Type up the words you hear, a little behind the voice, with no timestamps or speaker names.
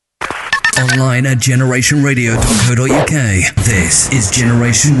Online at generationradio.co.uk. This is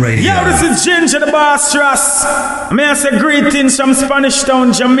Generation Radio. Yo, this is Ginger the Boss Ross. May I say greetings from Spanish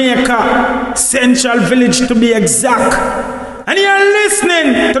Town, Jamaica, Central Village to be exact. And you're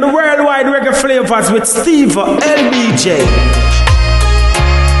listening to the Worldwide Reggae Flavas with Steve LBJ.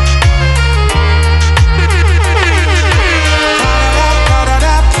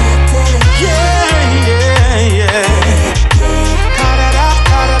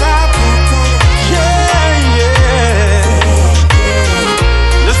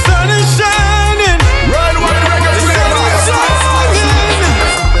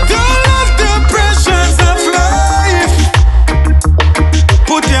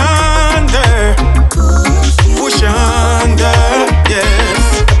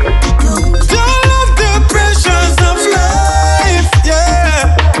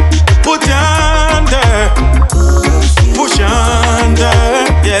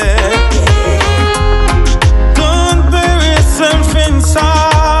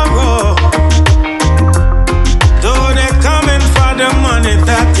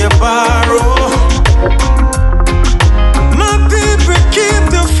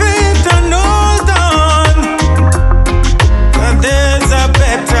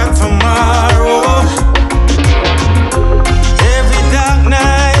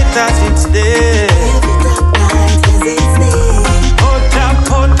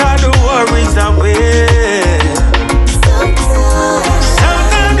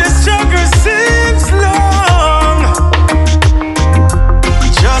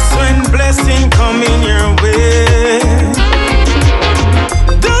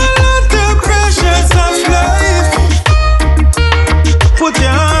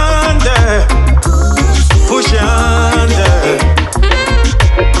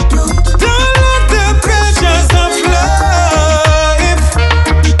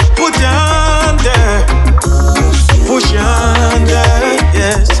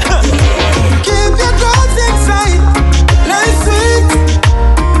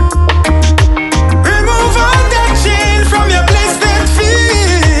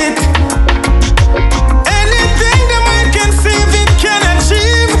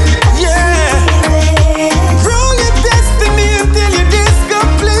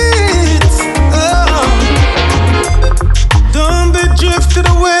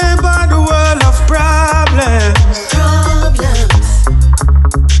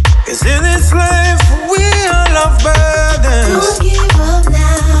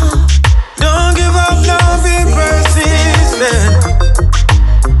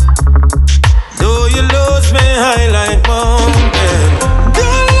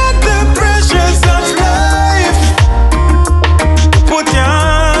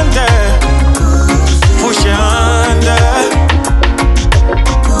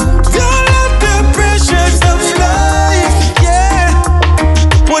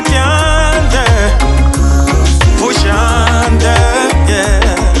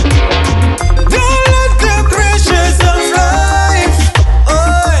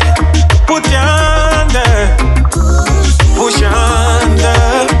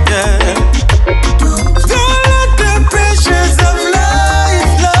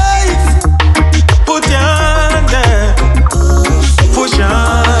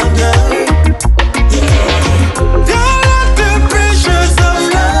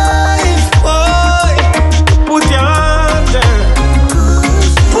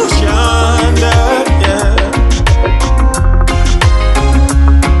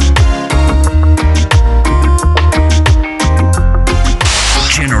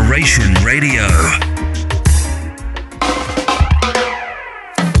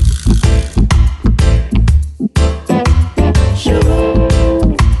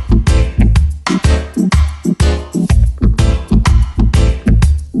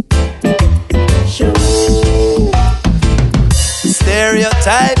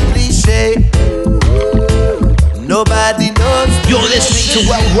 You're listening to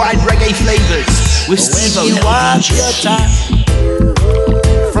Worldwide Reggae Flavas with Steve You want your time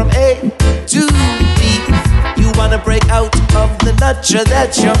from A to B. You wanna break out of the nutshell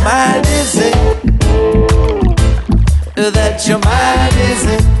that your mind is in. That your mind is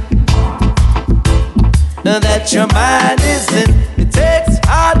in. That your mind is in. It takes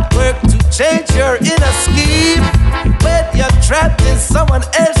hard work to change your inner scheme when you're trapped in someone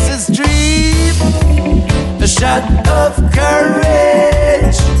else's dream. A shot of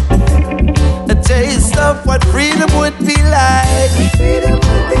courage, a taste of what freedom would be like. Freedom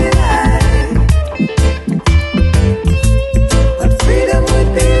would be like. What freedom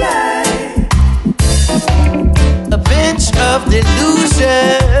would be like. A pinch of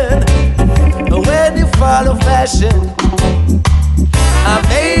delusion follow fashion. I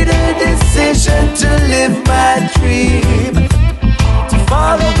made a decision to live my dream, to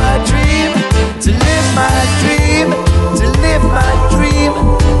follow my dream, to live my dream, to live my dream,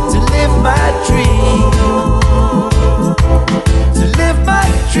 to live my dream, to live my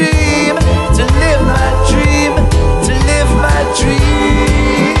dream, to live my dream, to live my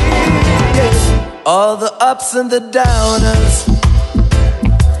dream. Yeah. All the ups and the downers,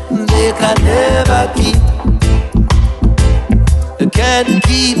 they can never keep. You can't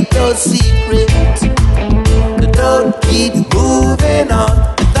keep no secret. Don't keep moving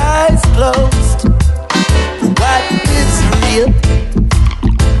on with eyes closed. What is real?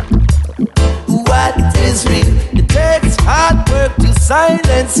 What is real? It takes hard work to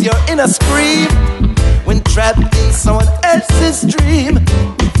silence your inner scream when trapped in someone else's dream.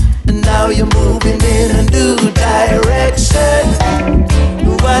 And now you're moving in a new direction.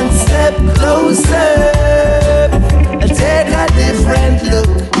 One step closer, take a different look.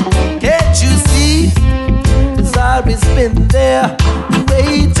 Can't you see? It's always been there,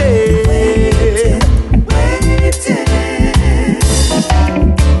 waiting.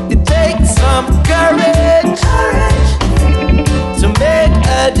 It takes some courage to make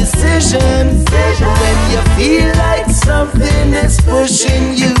a decision when you feel like something is pushing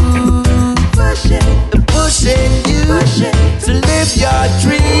you, pushing you to live your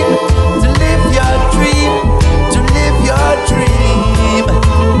dream, to live your dream, to live your dream,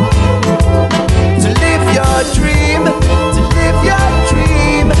 to live your dream, to live your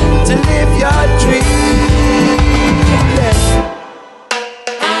dream, to live your dream. Yeah.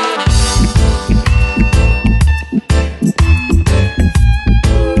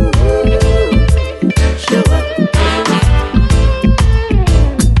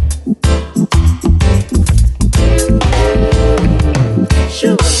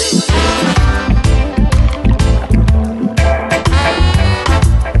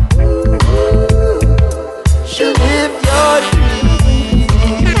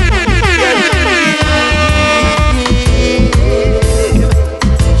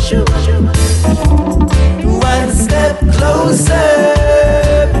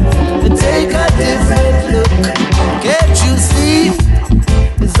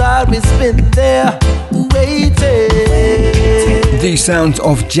 The sounds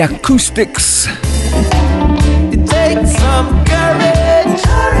of Jacoustics. It takes some courage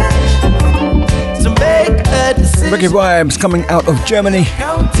to make a decision. Reggae vibes coming out of Germany.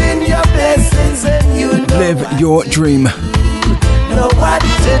 Counting your blessings and you know Live your dream. Know what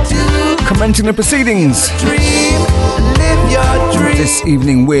to do. Commencing the proceedings. Dream, live your dream. This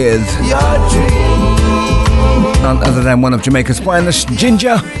evening with your dream. None other than one of Jamaica's finest,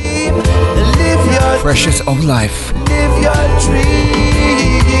 Ginger. Live your Precious of Life. Live your dream.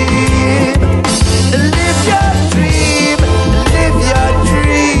 Live your dream. Live your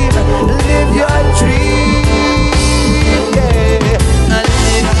dream. Live your dream. Yeah.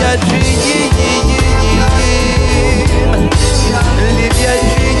 Live your dream. Live your dream. Live your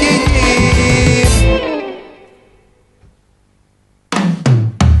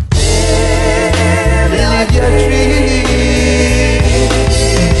dream.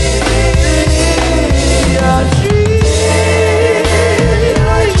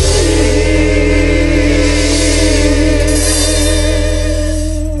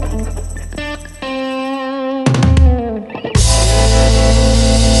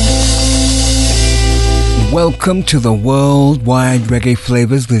 Welcome to the Worldwide Reggae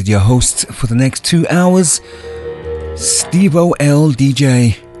Flavas with your hosts for the next 2 hours, Steve-O L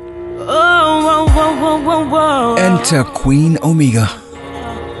DJ. Enter Queen Omega.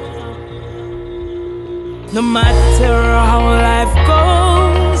 No matter how life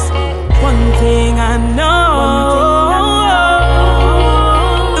goes, one thing I know,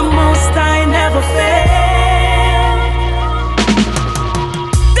 the most I never fail.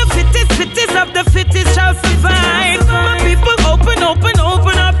 The fittest of the fittest shall survive. My people, open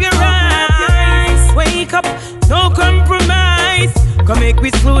up your eyes. Wake up, no compromise. Come make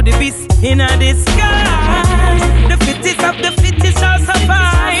we slew the beast in a disguise. The fittest of the fittest shall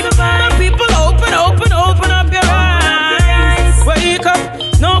survive. My people, open up your eyes. Wake up,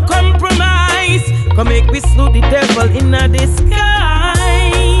 no compromise. Come make we slew the devil in a disguise.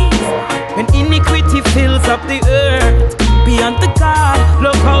 When iniquity fills up the earth, beyond the God,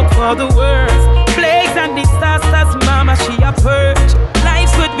 look out for the worst. Plagues and disasters, mama, she a purge.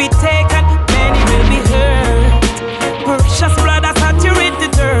 Lives would be taken, many will be hurt. Precious blood has saturated the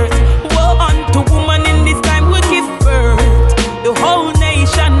dirt. Woe unto woman in this time would give birth. The whole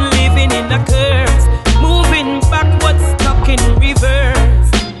nation living in a curse, moving backwards, stuck in reverse.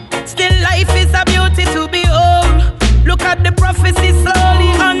 Still life is a beauty to be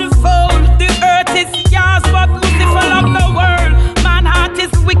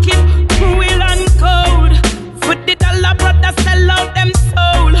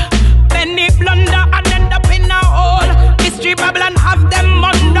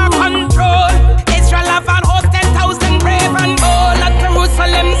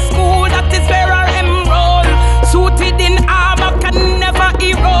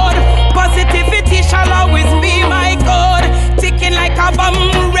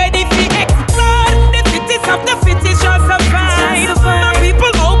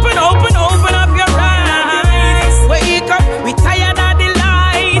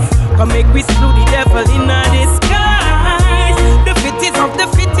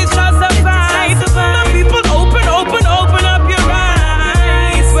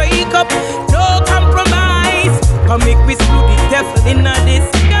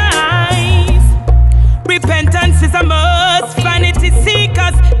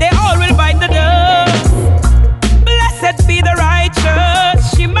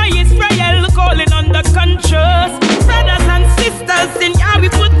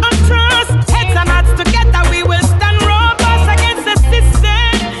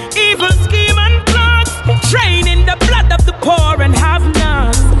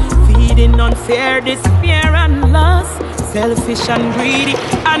and greedy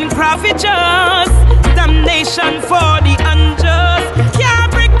and covetous. Damnation for the unjust.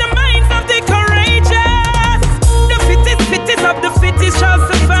 Can't break the minds of the courageous. The fittest of the fittest shall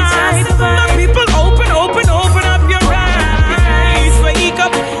survive. My people, open up your eyes. Wake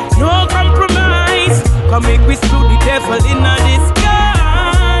up, no compromise. Come make we slew the devil in a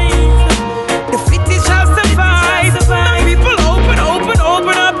disguise. The fittest shall survive. My people, open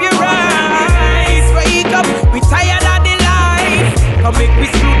up your eyes. Wake up, we tired of the lies. Come make we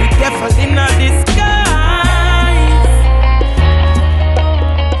slew the devil in a disguise.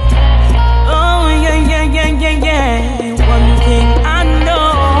 Oh yeah. One thing I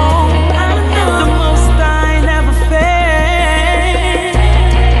know, the Most High never fails.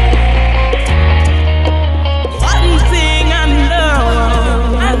 One thing I know,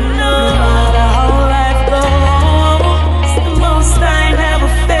 no matter how life goes, the Most High never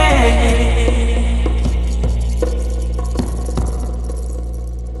fails.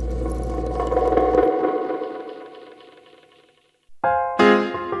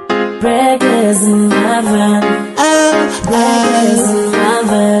 Reggae's in my van. Reggae's in my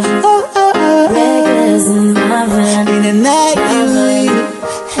van. Reggae's in my van. In the night you read,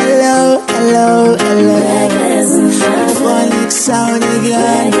 hello. Reggae's in my van. Phonic sound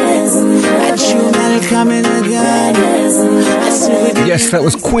again. A tune coming again. Yes, that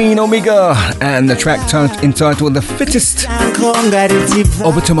was Queen Omega and the track entitled The Fittest.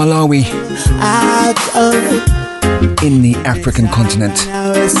 Over to Malawi in the African continent.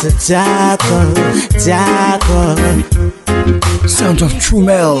 Sounds of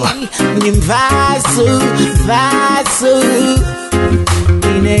Trumel.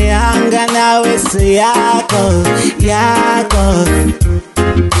 Ineanga nawe siyako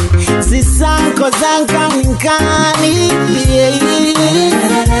Zisanko zankaninkani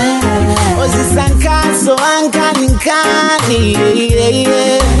Ozisankaso ankaninkani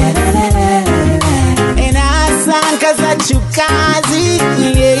Enasanka za chukazi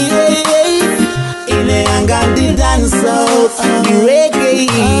Ineanga di danso Reggae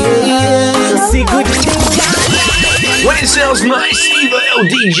Sigudi. When it sounds nice, Steve L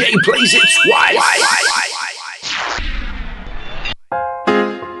DJ plays it twice.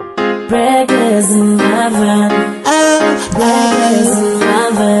 Reggae's in my van. Reggae's in my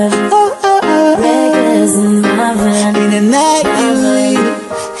van. Reggae's in my van. In the night you read,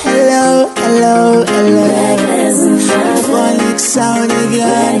 hello. Reggae's in my van. Phonic sound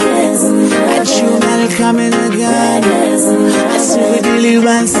again. A tune coming again. I see the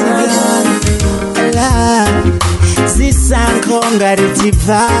once again. Zisanko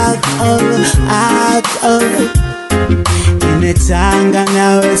ngaritivako Inetanga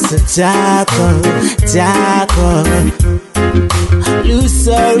nawe satako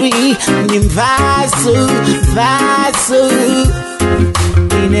Lusori nimvasu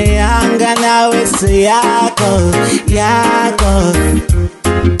Ineanga nawe sayako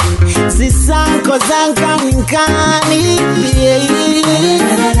Zisanko zankaninkani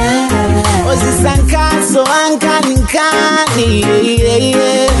Ozisankaso ankaninkani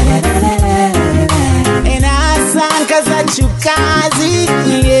Enasanka za chukazi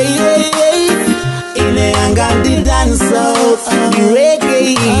Ineanga di danso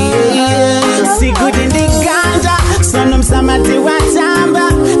Reggae Sigudi ndiganja Sonum samati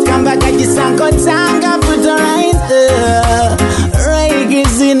watamba Kamba kajisanko tanga Put alright there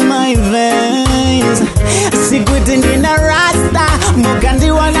Reggae's in my veins Sigudi ndina rasta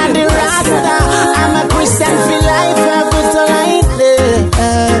Mugandi wana di rasta I'm a Christian for life I put alright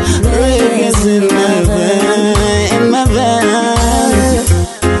there Reggae's in my veins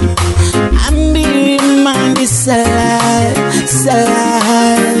I'm being minded salad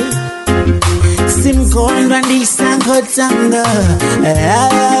Simkon randi sanko tanga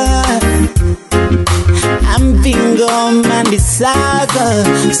I'm bingo mandi saka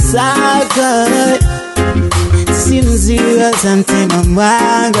Simziga santima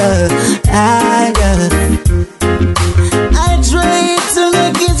mwanga I try to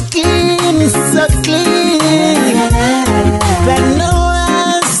make it clean, so clean But no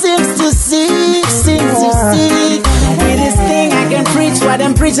one seems to see With this thing I can preach what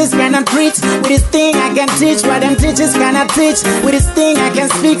them preachers cannot preach With this thing I can teach what them teachers cannot teach With this thing I can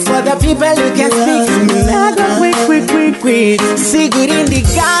speak for the people who can speak Naga quick Siguri ndi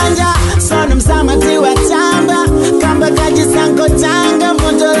ganja Sonum samati watamba Kamba kaji sanko tanga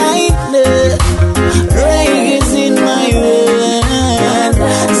Moto laine Reggae's in my vein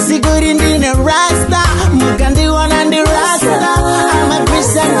Siguri ndi ne rasta Mugandi wana ndi rasta I'm a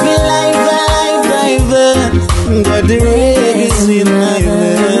Christian for life But the reggae's in my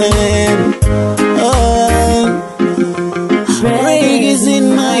vein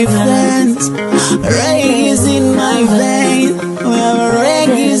in my veins. Reggae's in my veins. We have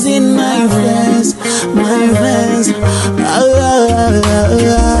reggae's in my veins. My veins.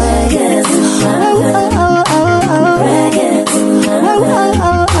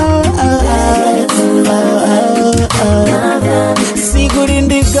 See good in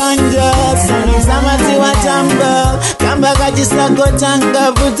the ganja. Some samati watamba. Kamba kajisa kotanga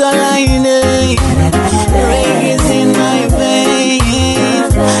puta line. Reggae's in my veins.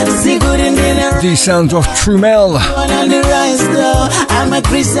 See good in the The sounds of Trumel. I'm a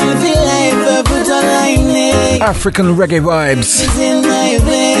Christian feel like puta line. African reggae vibes. In my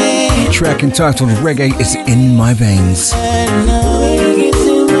veins. Track entitled Reggae is in My Veins.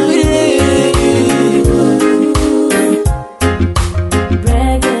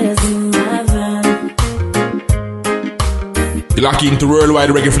 Lock into worldwide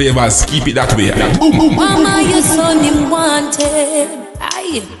reggae flavors. Keep it that way. Boom, boom. Mama, your son him wanted.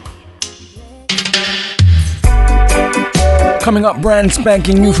 Aye. Coming up, brand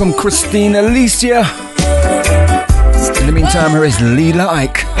spanking new from Christine Alicia. In the meantime, here is Leela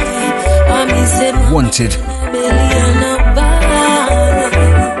Ike. Wanted.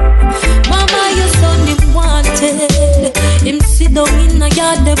 Mama, your son him wanted. Him sit down in a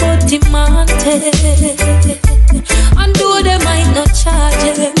yard, but him wanted. And though they might not charge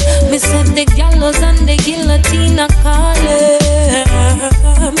him, me said the gallows and the guillotine are calling.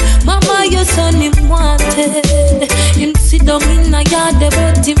 Mama, your son him wanted. Him sit down in a yard,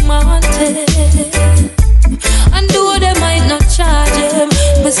 but him wanted. And though they might not charge him,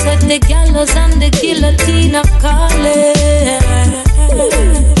 me said the gallows and the guillotine are calling.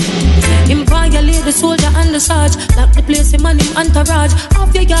 Him violate the soldier and the sarge. Lock the place, him and him entourage.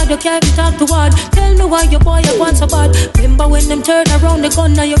 Off your yard, you can't talk to word. Tell me why your boy you want so bad. Remember when them turn around the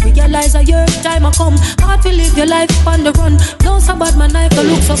gun, now you realize a year time I come. Hard to live your life on the run. No so bad, my knife don't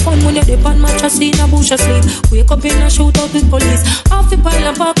look so fun. When you dip on mattress in a bush asleep. Wake up in a shootout with police. Off the pile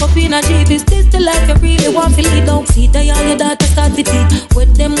and park up in a jeep. Is this the life you really want to lead? Don't feed the young, your daughter start to feed.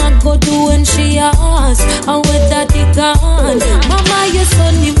 What them I go do when she asks? And with that he gone. Mama, your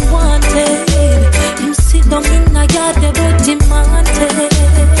son him wanted. Him sit down in a yard, but him wanted.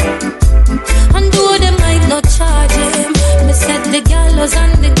 And though they might not charge him, me said the gallows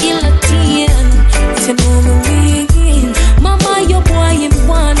and the guillotine. If you know me mean, Mama, your boy him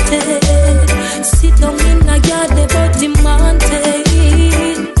wanted. Sit down in a yard, but him wanted.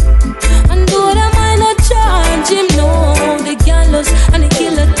 And though they might not charge him, no, the gallows and the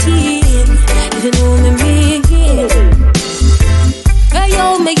guillotine. If you know me mean. Hey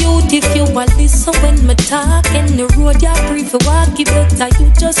yo, my youth, if you want listen when me talk in the road, you free for walk, you better you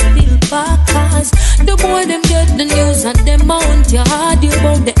just feel back. Cause the more them get the news and them mount your heart, you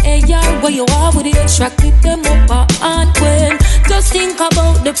about the AR where you are with the extra clip them up and when. Just think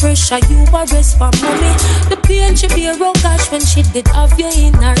about the pressure you arrest for mommy. The pain she bear oh gosh when she did have you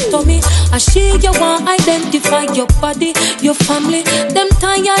in her tummy. And she you want identify your body, your family. Them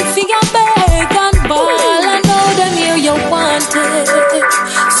tired for your beg and ball. I know them here you wanted.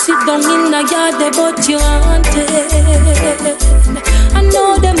 Sit down in the yard, but you wanted. I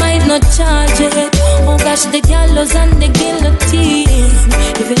know they might not charge it. Oh gosh, the gallows and the guillotine.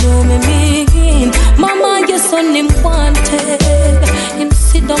 If you know me mean, Mama, your son him wanted. Him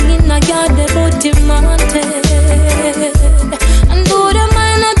sit down in the yard, but him wanted. And though they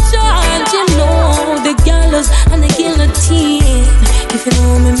might not charge him, no, the gallows and the guillotine. If you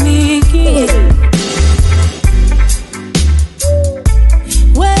know me mean.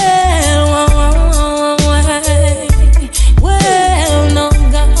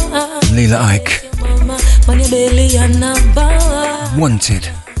 Leela Ike. Wanted.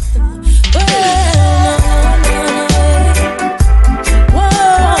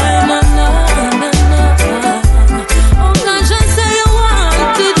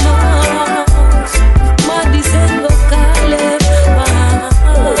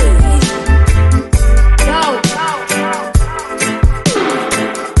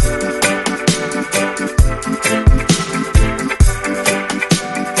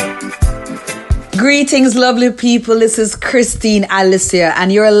 Greetings, lovely people. This is Christine Alicia,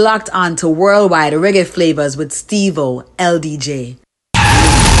 and you're locked on to Worldwide Reggae Flavors with Steve-O, LDJ.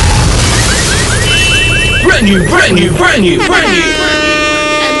 Brand new, brand new, brand new, brand new.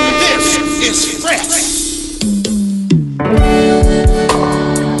 And this is fresh.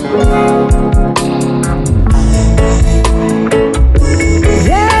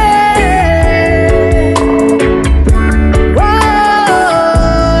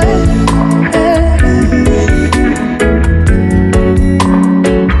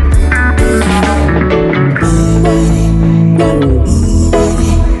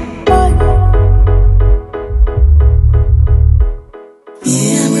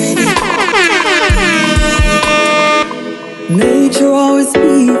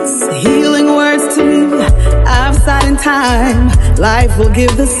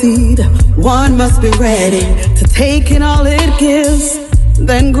 give the seed. One must be ready to take in all it gives,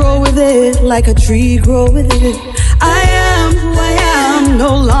 then grow with it like a tree grow with it. I am who I am,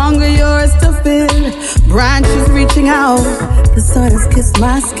 no longer yours to fill. Branches reaching out, the sun has kissed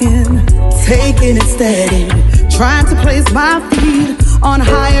my skin. Taking it steady, trying to place my feet on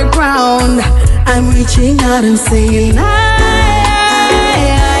higher ground. I'm reaching out and singing, I,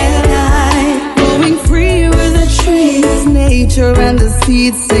 going free with the trees, nature and the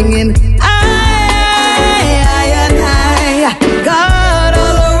seeds, singing, I, God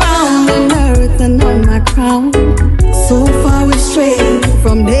all around on earth and on my crown. So far we've strayed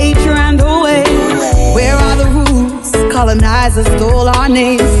from nature and away. Where are the roots? Colonizers stole our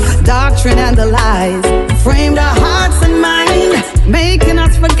names. Doctrine and the lies framed our hearts and minds, making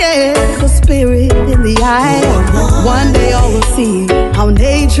us forget the spirit in the eye. One day all will see how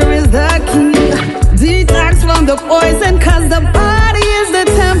nature is the key. Detox from the poison, cause the body is the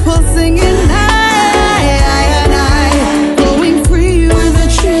temple, singing I, going free with the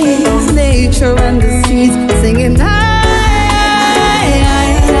trees, nature and the seeds, singing I,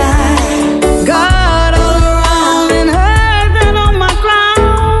 God all around in earth and on my crown.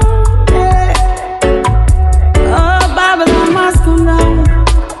 Yeah. Oh, Babylon must come down.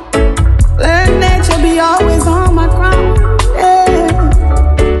 Let nature be always on my crown. Yeah.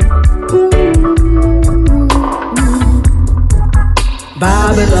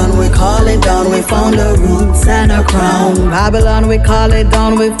 Babylon, we call it down, we found the roots and a crown. Babylon, we call it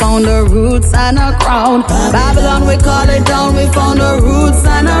down, we found the roots and a crown. Babylon, we call it down, we found the roots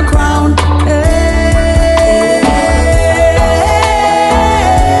and a crown. Hey.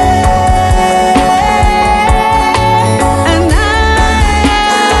 And I,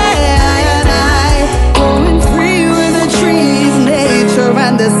 going free with the trees, nature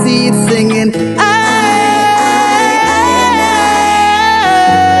and the seeds, singing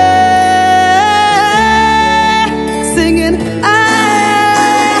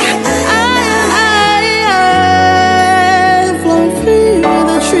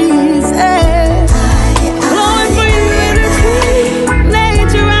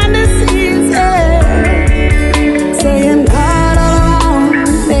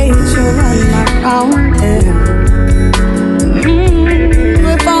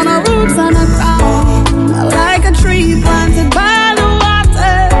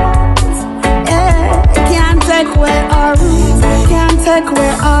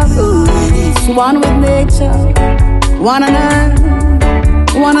where our roots, one with nature, one on earth,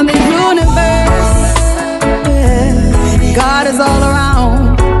 one on the universe. Yeah. God is all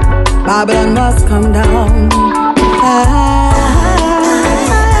around, Babylon must come down.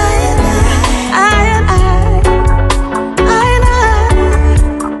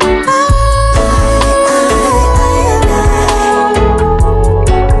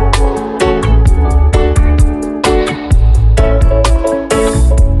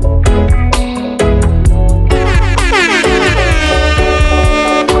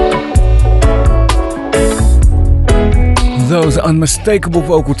 Those unmistakable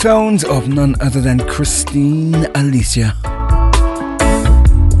vocal tones of none other than Christine Alicia.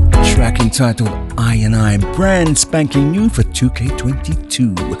 Track entitled I, brand spanking new for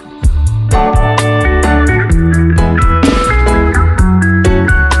 2K22.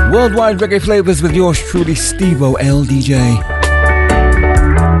 Worldwide Reggae Flavors with yours truly, Steve-O LDJ.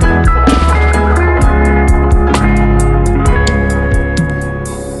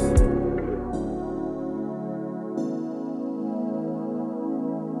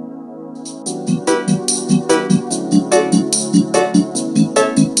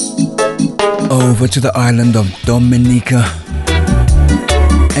 Over to the island of Dominica.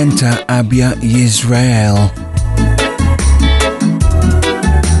 Enter Abia Israel.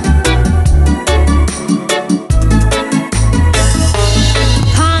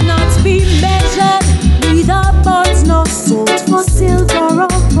 Cannot be measured, neither but no sold for silver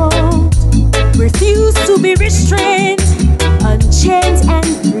or gold. Refuse to be restrained, unchained and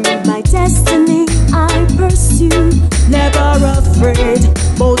free by destiny. I pursue, never afraid,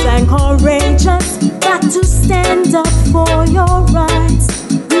 bold and courageous, got to stand up for your rights.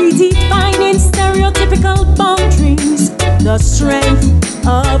 Redefining stereotypical boundaries, the strength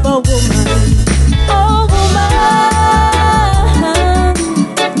of a woman. Oh woman,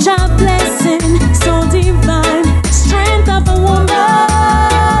 Jah blessing so divine, strength of a woman,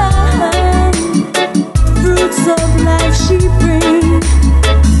 fruits of life she brings.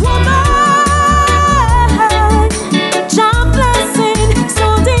 Woman, Jah blessing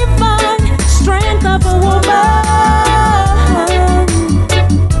so divine, strength of a woman,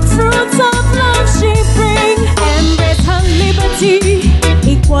 fruits of love she brings. Embrace her liberty,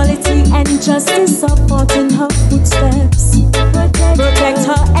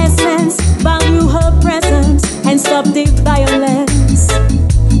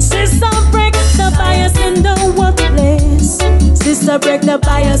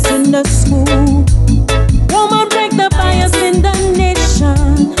 bias in the school. Woman break the bias in the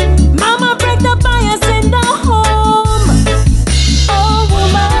nation. Mama break the bias in the home. Oh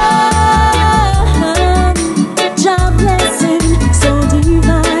woman, job blessing so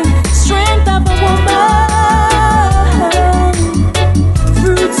divine, strength of a woman,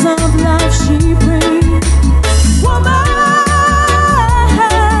 fruits of life she brings. Woman,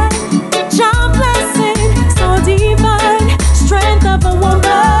 job blessing so divine, strength of a woman.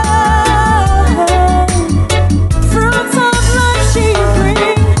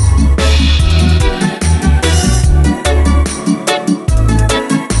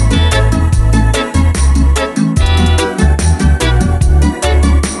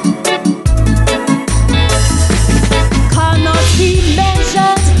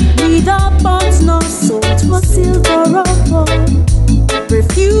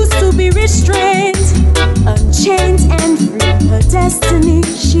 Refuse to be restrained, unchained and free. Her destiny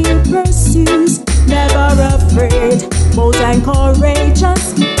she pursues, never afraid, bold and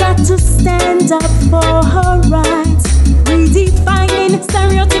courageous. Got to stand up for her rights, redefining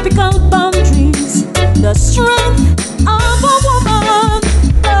stereotypical boundaries. The strength of a woman,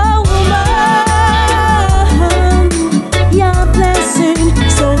 yeah, blessing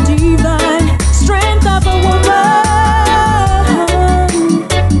so divine, strength of a woman.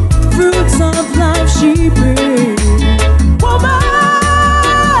 Of life she brings. Woman,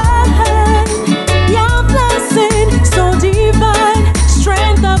 yeah, blessing so divine,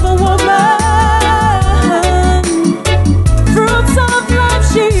 strength of a woman, fruits of life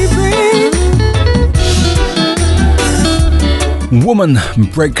she brings. Woman,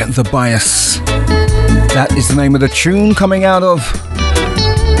 break the bias. That is the name of the tune coming out of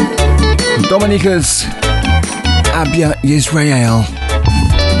Dominica's Abia Israel.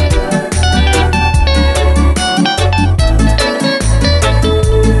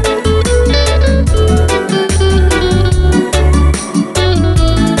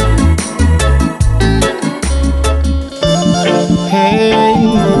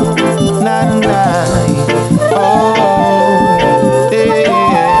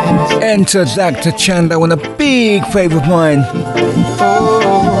 Enter Dr. Chanda, one a big favourite of mine.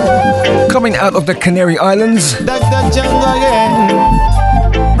 Coming out of the Canary Islands. Dr. Chanda again.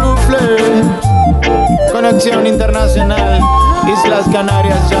 Blue Flame. Conexión Internacional. Islas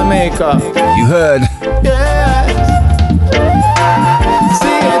Canarias, Jamaica. You heard. Yes.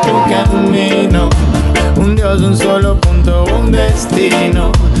 Sigue tu camino. Un Dios, un solo punto, un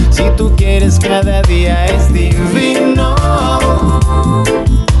destino. Si tú quieres, cada día es divino.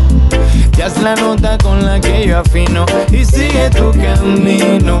 Ya es la nota con la que yo afino y sigue tu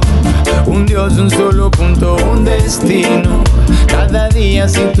camino. Un Dios, un solo punto, un destino. Cada día,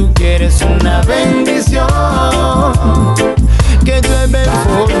 si tú quieres, una bendición que llueve en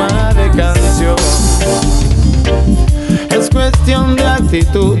forma de canción. Es cuestión de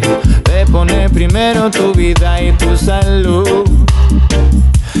actitud, de poner primero tu vida y tu salud.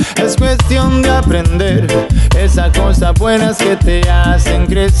 Es cuestión de aprender esas cosas buenas que te hacen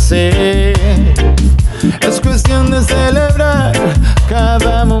crecer. Es cuestión de celebrar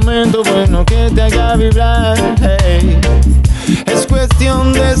cada momento bueno que te haga vibrar. Hey. Es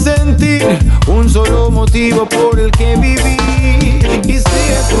cuestión de sentir un solo motivo por el que vivir. Y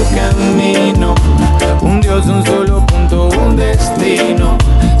sigue tu camino. Un Dios, un solo punto, un destino.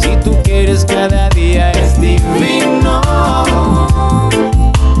 Si tú quieres, cada día es divino.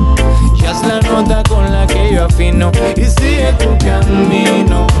 Es la nota con la que yo afino y sigue tu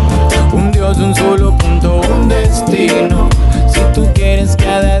camino. Un Dios, un solo punto, un destino. Si tú quieres,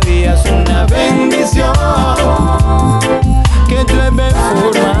 cada día es una bendición que llueve en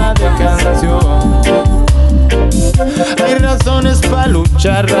forma de canción. Hay razones para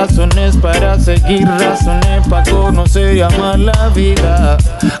luchar, razones para seguir, razones para conocer y amar la vida.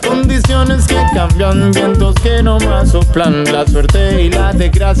 Condiciones que cambian, vientos que no más soplan. La suerte y las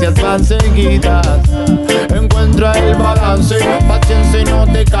desgracias van seguidas. Encuentra el balance, paciencia y no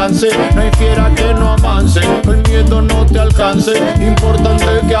te canse. No hay fiera que no avance, el miedo no te alcance. Importante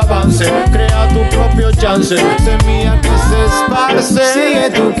que avance, crea tu propio chance. Semilla que se esparce. Sigue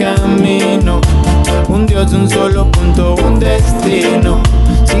tu camino. Un Dios, un solo punto, un destino.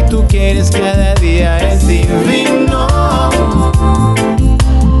 Si tú quieres, cada día es divino.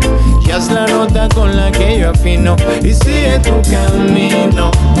 Y haz la nota con la que yo afino y sigue tu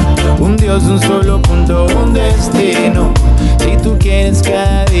camino. Un Dios, un solo punto, un destino. Si tú quieres,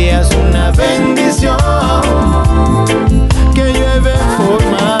 cada día es una bendición que llueve en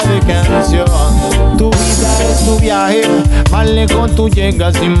forma de canción. Tu vida es tu viaje. Más lejos tú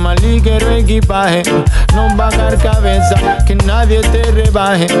llegas sin mal ligero equipaje. No bajar cabeza, que nadie te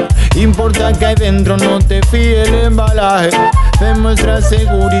rebaje. Importa que hay dentro, no te fíes el embalaje. Demuestra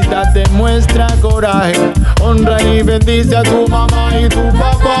seguridad, demuestra coraje. Honra y bendice a tu mamá y tu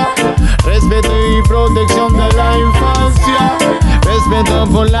papá. Respeto y protección de la infancia. Respeto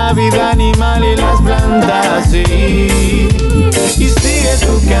por la vida animal y las plantas, sí. Y sigue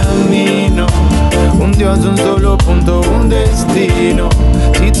tu camino. Un Dios, un solo punto, un destino.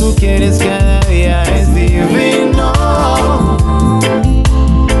 Si tú quieres, cada día es divino.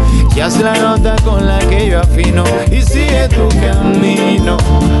 Y haz la nota con la que yo afino. Y sigue tu camino.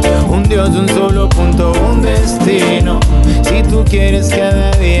 Un Dios, un solo punto, un destino. Si tú quieres,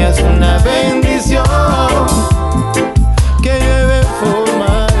 cada día es una bendición que lleve en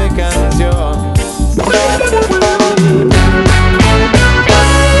forma de canción.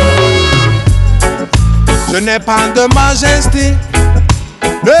 Je n'ai pas de majesté,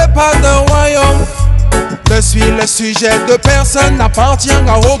 n'ai pas de royaume. Je suis le sujet de personne, n'appartient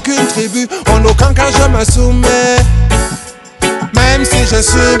à aucune tribu. En aucun cas je me soumets, même si je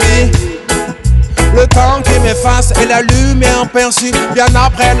subis le temps qui m'efface et la lumière perçue. Bien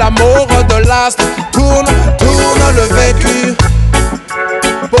après la mort de l'astre, tourne le vécu.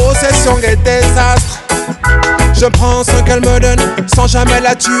 Possession et désastre, je prends ce qu'elle me donne sans jamais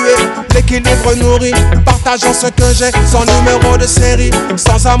la tuer. L'équilibre nourri, partageant ce que j'ai sans numéro de série,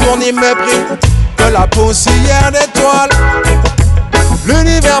 sans amour ni mépris. De la poussière d'étoiles,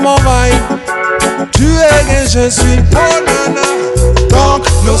 l'univers m'envahit. Tu es et je suis. Oh nana. Donc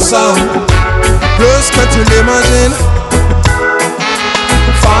nous sommes plus que tu l'imagines.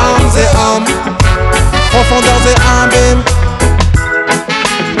 Femmes et hommes, profondeurs et abîmes.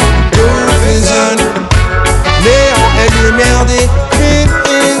 Blue vision, néant et lumière divine.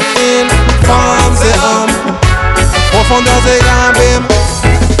 Femmes et hommes, profondeurs et abîmes.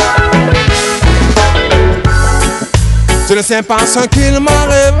 Je ne sais pas ce qu'il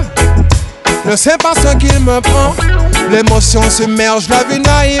m'arrive, ne sais pas ce qu'il me prend. L'émotion submerge la vie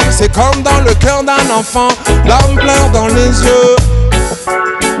naïve, c'est comme dans le cœur d'un enfant. L'âme pleure dans les yeux,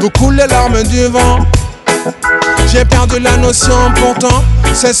 d'où coulent les larmes du vent. J'ai perdu la notion pourtant,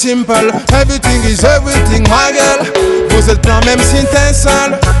 c'est simple. Everything is everything, my girl. Vous êtes plein même si t'es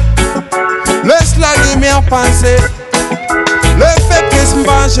seul. Laisse la lumière passer, le fait qu'est-ce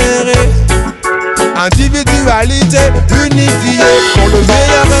pas gérer. Individualité unifiée, pour le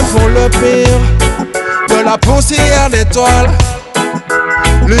meilleur et pour le pire. De la poussière d'étoiles,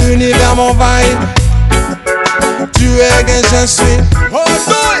 l'univers m'envahit. Tu es et je suis.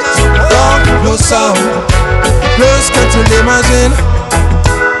 Donc nous sommes plus que tu l'imagines.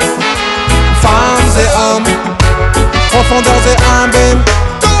 Femmes et hommes, profondeurs et abîmes.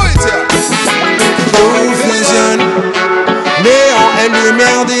 Blue vision, néant et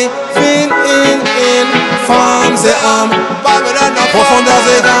lumière divine. Femmes et hommes, profondeurs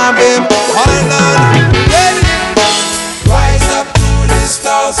et abîmes. Rise up to the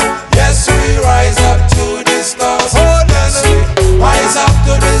stars, yes we rise up to the stars. Yes we rise up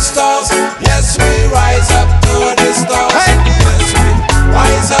to the stars, yes we rise up to the stars. Yes we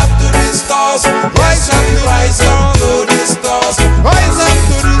rise up to the stars, yes we rise up to the stars. Rise up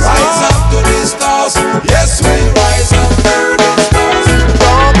to the stars, rise up to the stars, yes we rise up to the stars.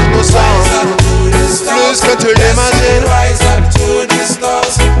 Dans nos stars, plus que tu l'imagines. Rise up to the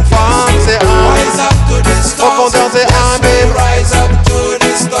stars, femmes et hommes, profondeurs et abîmes. Rise up to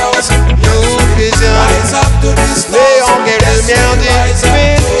the stars, new vision, néant et lumière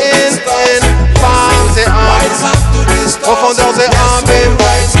divine. Femmes et hommes, profondeurs et abîmes.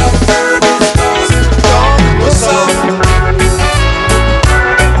 Dans nos sommes.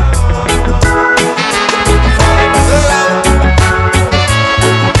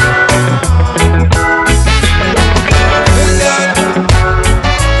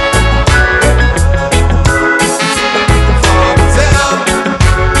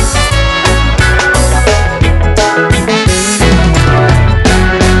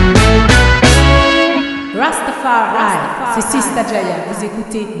 C'est Sista Jaya, vous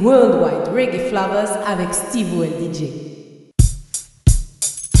écoutez Worldwide Reggae Flavas avec Steve-O LDJ.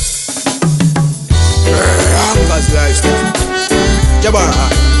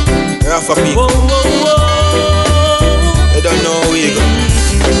 They don't know where you go.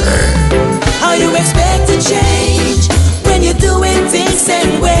 How you expect to change when you're doing things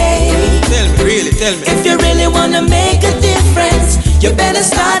same way? Tell me, really, tell me. If you really wanna make a difference, you better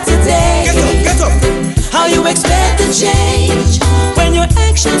start today. Get up. How you expect to change when your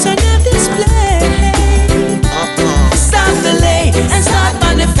actions are not displayed? Stop the delay and start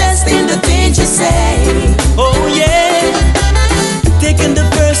manifesting the things you say. Oh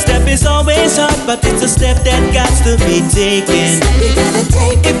to be taken.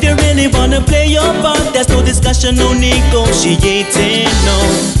 If you really wanna play your part, there's no discussion, no negotiating, no.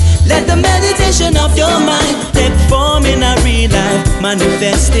 Let the meditation of your mind take form in a real life,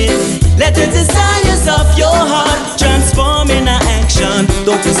 manifest it. Let the desires of your heart transform in a action,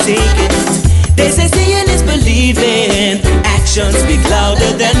 don't forsake it. They say seeing is believing, actions speak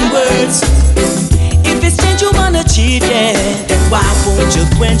louder than words. If it's change you wanna achieve, yeah, then why won't you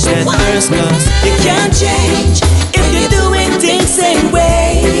quench that thirst? Cause you can't change if you're doing things same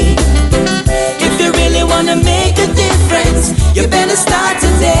way. If you really wanna make a difference, you better start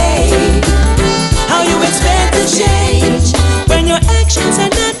today. How you expect to change when your actions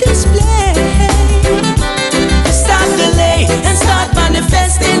are not displayed? Stop delay and start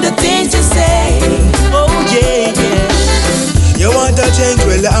manifesting the things you say. Oh yeah, yeah. You want a change,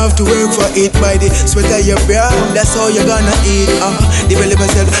 well you have to work for it. By the sweat of your brow, that's how you're gonna eat. Develop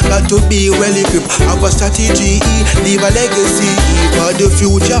yourself, got to be well equipped. Have a strategy, leave a legacy for the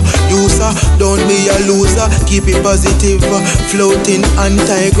future. User, don't be a loser. Keep it positive, floating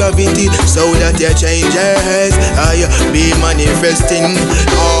anti-gravity, so that your changes be manifesting.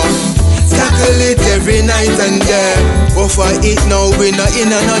 Tackle it every night and day. Go for it now, we not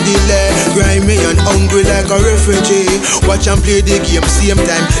in another delay. Grimy and hungry like a refugee. Watch and play the game same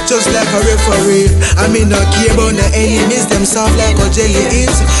time, just like a referee. I mean not care about the enemies, them soft like a jelly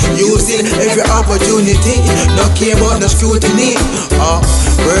is. Using every opportunity, not care about the scrutiny.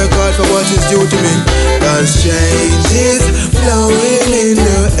 Work hard for what is due to me. Cause change is flowing in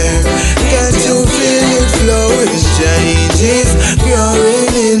the air. Can't you feel it flowing? Change is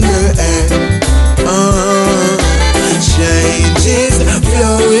growing in the air. Change is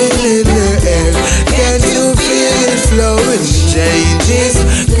flowing in the air. Can't you feel it flowing? Change is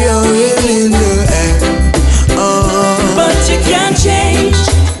growing in the air. But you can't change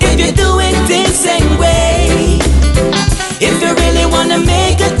if you're doing things same way. If you really wanna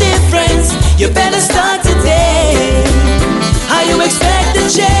make a difference, you better start today. How you expect to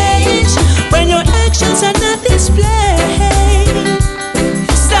change when your actions are not displayed?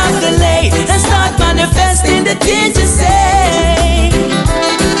 Stop delay and start manifesting the things you say.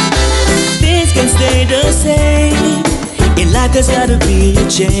 Things can stay the same. In life there's gotta be a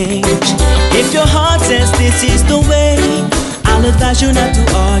change. If your heart says this is the way, I'll advise you not to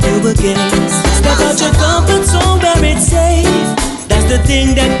argue against. Step out your comfort zone where it's safe. That's the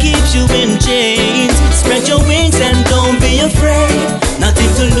thing that keeps you in chains. Spread your wings and don't be afraid.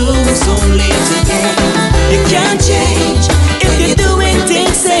 Nothing to lose, only to gain. You can't change if you're doing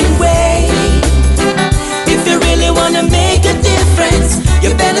things same way. If you really wanna make a difference,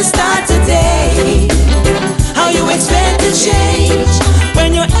 you better start today. How you expect to change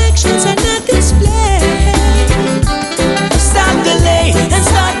when your actions are not displayed? Stop delay and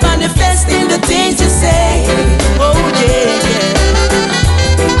start manifesting the things you say. Oh yeah, yeah.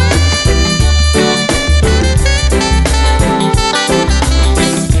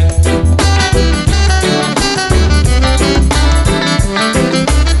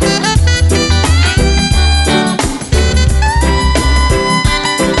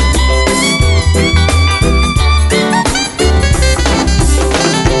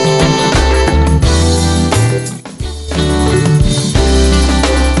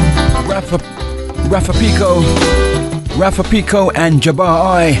 Rafa Pico and Jabbar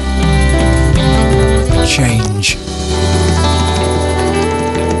I. Change.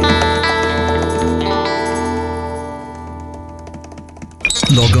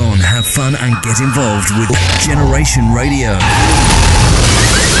 Log on, have fun and get involved with Generation Radio.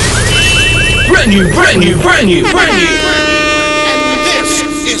 Brand new, brand new, brand new, brand new. And this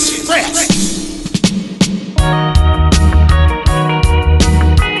is fresh.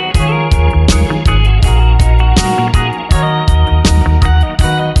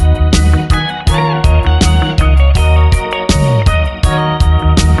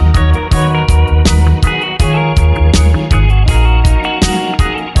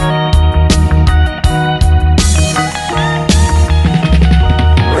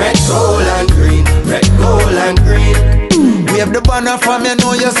 From you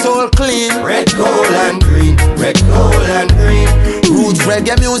know your soul clean. Red, gold and green. Red, gold and green. Roots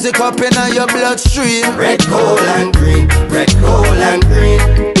reggae music up in your bloodstream. Red, gold and green. Red, gold and green.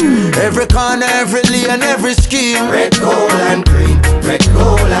 Every corner, every lane, every scheme. Red, gold and green. Red,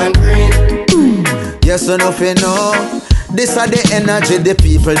 gold and green. Yes enough you know. This are the energy the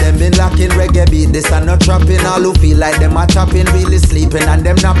people them been lacking. Reggae beat, this are not trapping. All who feel like them are tapping, really sleeping and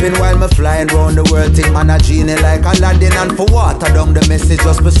them napping while me flying round the world. Think man a genie like Aladdin. And for water down the message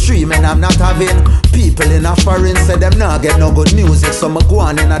just be streaming. I'm not having people in a foreign say them not get no good music. So me go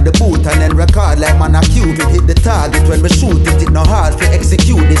on in at the booth and then record like man a Cupid. Hit the target when me shoot it. It no hard to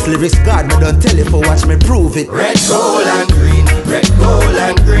execute this lyrics. God me don't tell it for watch me prove it. Red, gold and green, red, gold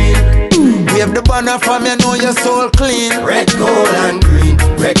and green. Wave the banner from you know your soul clean. Red, gold and green,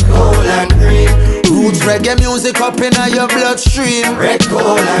 red, gold and green. Roots reggae music up in your bloodstream. Red,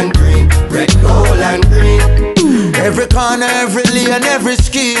 gold and green, red, gold and green. Every corner, every lane, every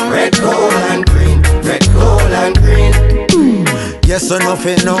scheme. Red, gold and green, red, gold and green. Yes or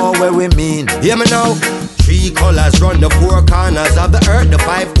nothing know where we mean. Hear me now. 3 colors run the 4 corners of the earth, the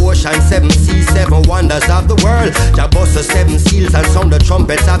 5 oceans, 7 seas, 7 wonders of the world. Jah bust the 7 seals and sound the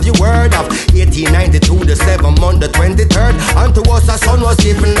trumpets of your word of 1892, the 7th month, the 23rd. Unto us a son was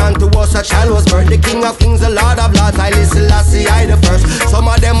given, unto us a child was birthed. The King of Kings, the Lord of Lords, I listen, I the first. Some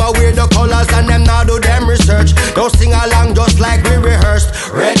of them are weird the colors and them now do them research. Don't sing along just like we rehearsed.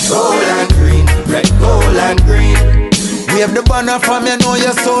 Red, gold and green, red, gold and green. Wave the banner from you know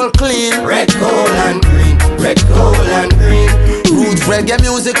your soul clean. Red, gold and green, red, gold and green. Roots reggae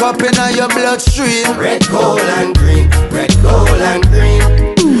music up in your bloodstream. Red, gold and green, red, gold and green.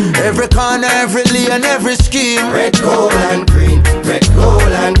 Every corner, every lane, every scheme. Red, gold and green, red, gold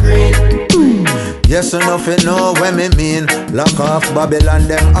and green. Yes or nothing know when me mean. Lock off Babylon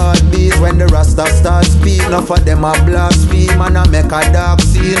them heartbeat. When the Rasta start speak, enough of them a blaspheme. And I make a dark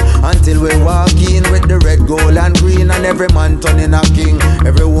scene until we walk in with the red, gold and green. And every man turning a king,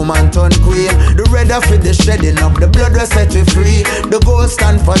 every woman turn queen. The red for the shedding of the blood will set we free. The gold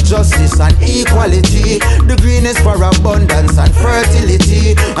stand for justice and equality. The green is for abundance and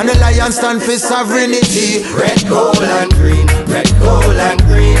fertility. And the lion stand for sovereignty. Red, gold and green, red, gold and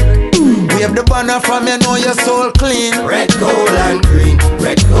green. Wave the banner from you know your soul clean. Red, gold and green,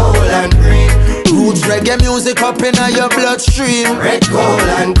 red, gold and green. Roots reggae music up in your bloodstream. Red, gold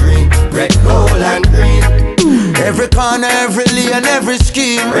and green, red, gold and green. Every corner, every lane, every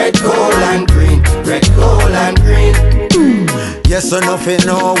scheme. Red, gold and green, red, gold and green. Yes or nothing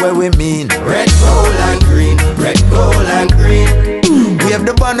know where we mean. Red, gold and green, red, gold and green. Wave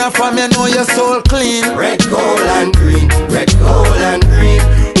the banner from you know your soul clean. Red, gold and green, red, gold and green.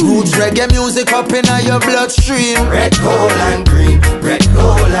 Roots reggae music up in your bloodstream. Red, gold and green, red,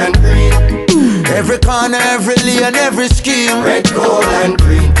 gold and green. Every corner, every lane, every scheme. Red, gold and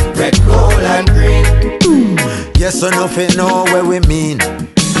green, red, gold and green. Yes or nothing know where we mean.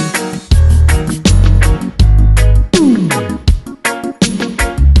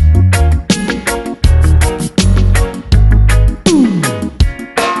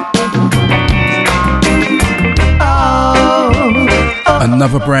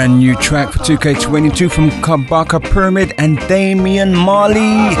 Another brand new track for 2K22 from Kabaka Pyramid and Damian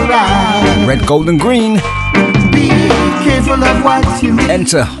Marley. Red, gold and green. Be careful of what you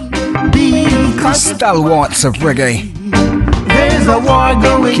enter. Stalwarts of reggae. There's a war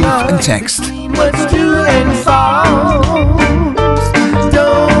going Keith on. and text. What's true and false?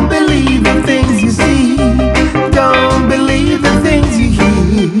 Don't believe the things you see. Don't believe the things you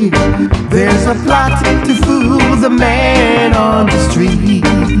hear. There's a plot to fool the man on the street.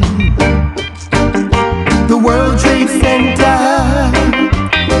 The World Trade Center,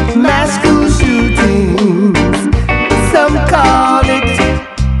 mass school shootings. Some call it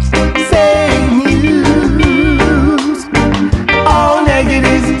fake news. All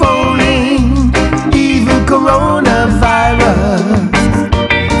negative polling, even coronavirus.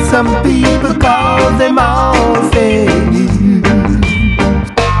 Some people call them all fake news.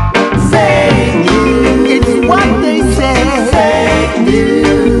 Fake news, it's what they say. Fake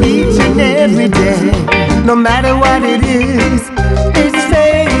news, each and every day. No matter what it is, it's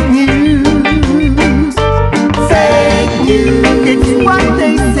fake news. Fake news, it's what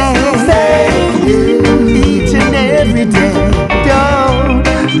they say. Fake news, each and every day.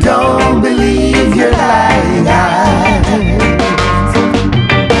 Don't believe your lying eyes.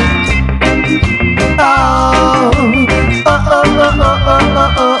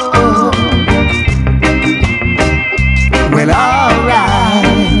 Well, alright.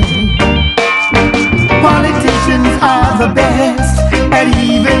 Politicians are the best at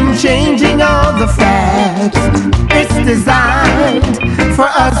even changing all the facts. It's designed for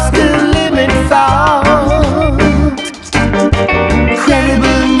us to limit thought.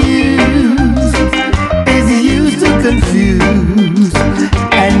 Credible news is used to confuse,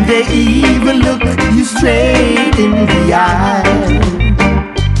 and they even look you straight in the eye.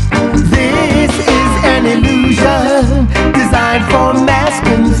 This is an illusion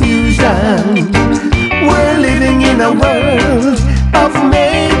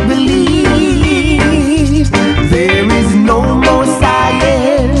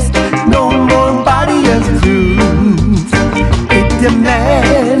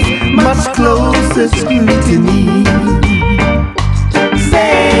closer scrutiny.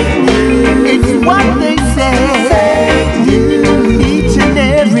 Fake news, it's what they say. Fake news, each and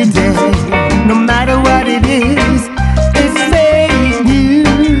every day, no matter what it is, it's fake news.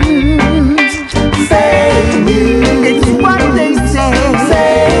 Fake news, it's what they say.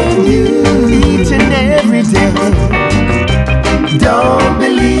 Fake news, each and every day. Don't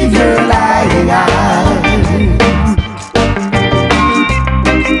believe your lying eyes.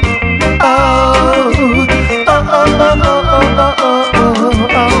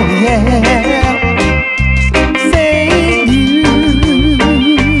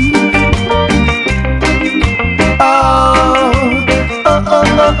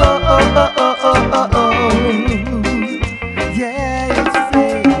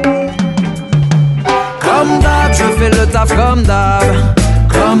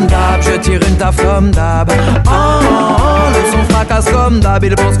 Comme d'hab, je tire une taf comme d'hab. Le son fracasse comme d'hab.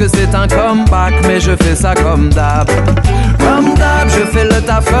 Il pense que c'est un comeback, mais je fais ça comme d'hab. Comme d'hab, je fais le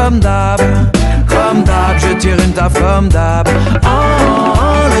taf comme d'hab. Comme d'hab, je tire une taf comme d'hab.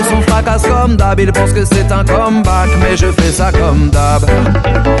 Le son fracasse comme d'hab. Il pense que c'est un comeback, mais je fais ça comme d'hab.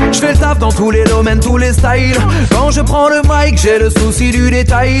 Je fais le taf dans tous les domaines, tous les styles. Quand je prends le mic, j'ai le souci du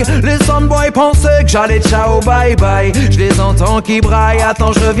détail. Les soundboys pensaient que j'allais ciao bye bye. Je les entends qui braillent,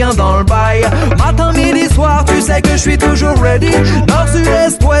 attends je reviens dans le bail. Matin, midi, soir, tu sais que je suis toujours ready. Nord, sud,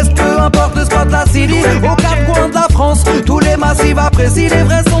 est, ouest, peu importe le spot, la city. Aux quatre coins de la France, tous les massifs apprécient. Les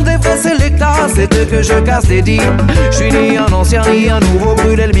vrais sont des vrais sélectas, c'est eux que je casse les dits. Je suis ni un ancien ni un nouveau,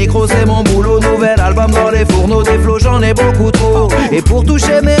 brûler le micro c'est mon boulot. Nouvel album dans les fourneaux, des flots j'en ai beaucoup trop. Et pour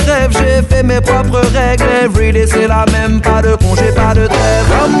toucher mes rêves, j'ai fait mes propres règles. Everyday c'est la même, pas de congé, pas de trêve.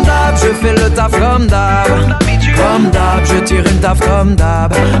 Comme d'hab, je fais le taf comme d'hab. Comme d'hab, je tire une taf comme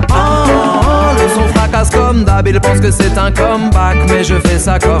d'hab. Le son fracasse comme d'hab. Il pense que c'est un comeback, mais je fais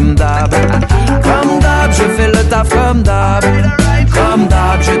ça comme d'hab. Comme d'hab, je fais le taf comme d'hab. Comme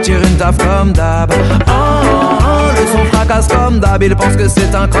d'hab, je tire une taf comme d'hab. Le son fracasse comme d'hab. Il pense que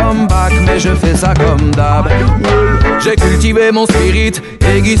c'est un comeback, mais je fais ça comme d'hab. J'ai cultivé mon spirit,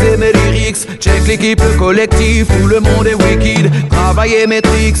 aiguisé mes lyrics. Check l'équipe, le collectif, tout le monde est wicked. Travailler mes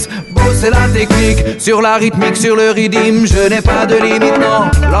tricks, bosser la technique. Sur la rythmique, sur le rythme, je n'ai pas de limite, non.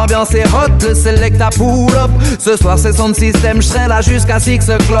 L'ambiance est hot, le select à pull up. Ce soir c'est son système, je serai là jusqu'à 6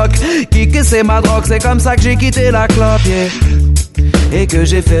 o'clock. Kicker c'est ma drogue, c'est comme ça que j'ai quitté la clope, yeah. Et que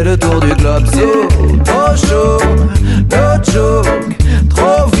j'ai fait le tour du globe. C'est trop chaud, no joke.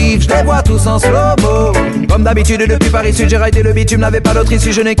 Trop vif, je les vois tous en slow-mo. Comme d'habitude depuis Paris Sud, j'ai raidé le bitume. N'avais pas d'autre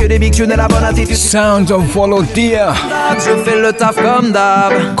issue, je n'ai que des big tunes et la bonne attitude. Sound of Volodya. Je fais le taf comme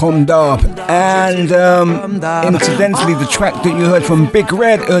d'hab. Comme d'hab. And incidentally, the track that you heard from Big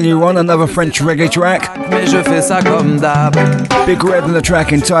Red earlier on, another French reggae track. Mais je fais ça comme d'hab. Big Red and the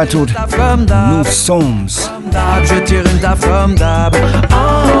track entitled Nous Sommes. Je tire une taf comme d'hab.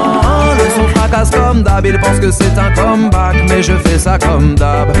 Le son fracasse comme d'hab. Il pense que c'est un comeback, mais je fais ça comme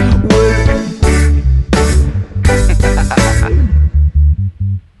d'hab.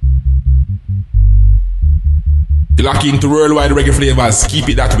 Lock into worldwide reggae flavors. Keep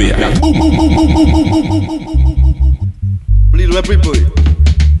it that way. Boom, boom, boom, boom, boom, boom, boom, boom, boom, boom. Please, my people.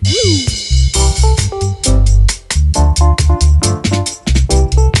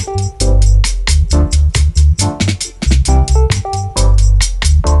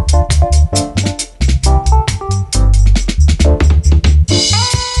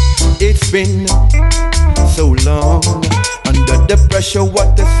 It's been so long under the pressure,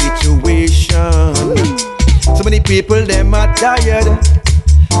 what the situation. So many people, them are tired.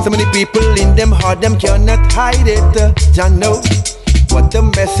 So many people in them heart, them cannot hide it. Ya know what a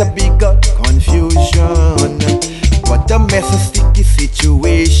mess, a big confusion. What a mess, a sticky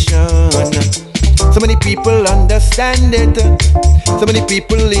situation. So many people understand it. So many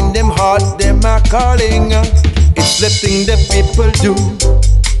people in them heart, them are calling. It's the thing that people do.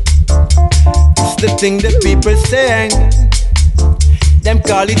 It's the thing that people saying. Them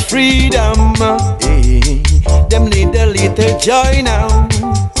call it freedom. Hey. Them need a little joy now.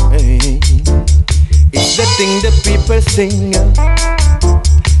 Hey. It's the thing that people sing.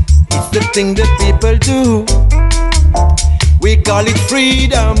 It's the thing that people do. We call it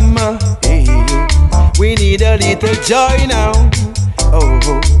freedom. Hey. We need a little joy now. Oh.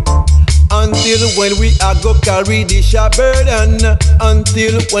 Until when we are go carry this a burden.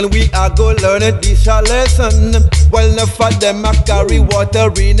 Until when we are go learn this a lesson. Well, enough of them a carry water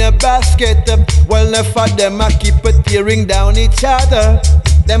in a basket. Well, enough of them a keep tearing down each other.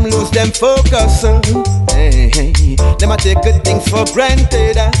 Them lose them focus. Hey, them a take things for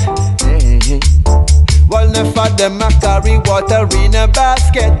granted. Hey, Well, enough of them a carry water in a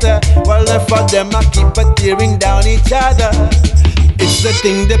basket. Well, enough of them a keep a tearing down each other. It's the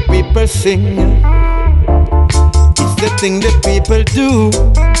thing the people sing. It's the thing the people do.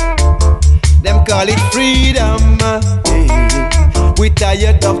 Them call it freedom. We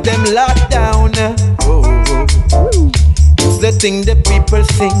tired of them lockdown. It's the thing the people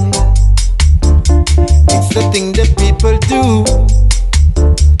sing. It's the thing the people do.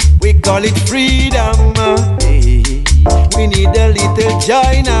 We call it freedom. We need a little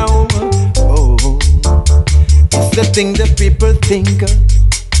joy now. It's the thing the people think.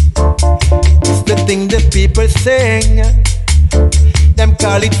 It's the thing the people sing. Them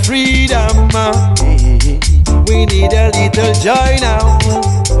call it freedom. We need a little joy now.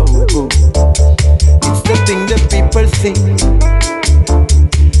 It's the thing the people sing.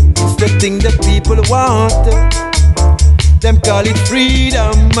 It's the thing the people want. Them call it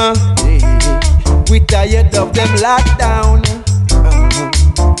freedom. We tired of them lockdown.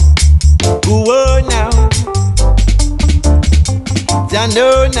 Oh now, ya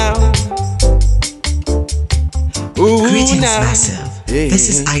know now. Greetings, massive. This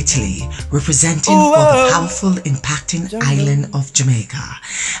is Italy, representing for the powerful, impacting island of Jamaica,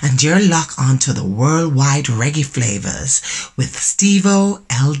 and you're locked onto the worldwide reggae flavors with Steve-O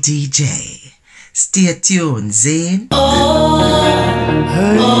LDJ. Stay tuned, Zane.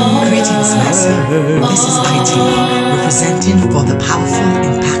 Greetings, massive. This is Italy, representing for the powerful,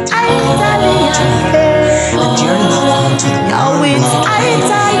 impacting island of Jamaica, and you're locked onto the worldwide reggae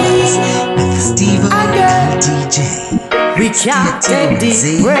flavors with Steve-O LDJ. We can't take the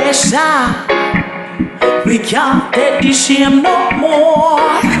pressure. We can't take the shame no more.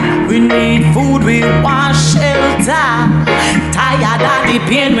 We need food, we want shelter. Tired of the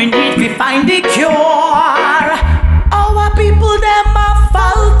pain, we need to find the cure. Our people, them a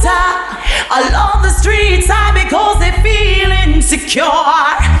falter along the streets because they feel insecure.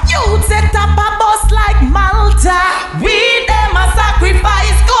 You set up a bus like Malta. We them a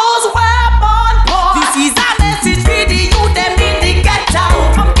sacrifice cause we're born poor. This is a message for the youth, them in the ghetto.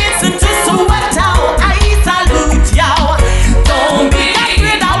 From Kingston to Soweto, I salute y'all. Don't be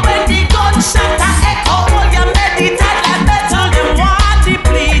afraid of when the gunshot a echo. All you meditate like metal, them want to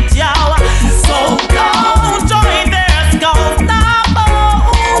bleed y'all. So don't join their skulls now,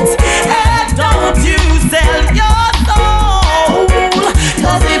 bones. And don't you sell your soul.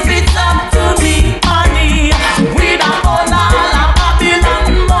 Cause if it's up to me, money, we don't own all of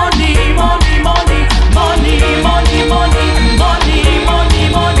Babylon. Money, money, money, money, money, money, money, money, money,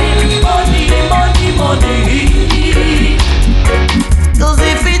 money, money, money. Cause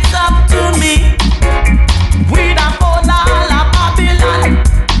if it's up to me, we don't own all of Babylon.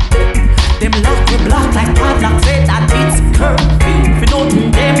 Them lock you block like padlock, say that it's curfew. If you don't,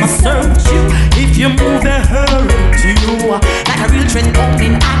 they must search you. If you move, they hurt you. Like a real train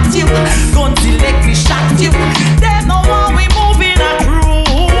coming at you. Gun select, we shot you. There's no one we moving a crew.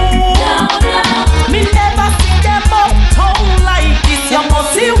 Me never see them up town like this. You must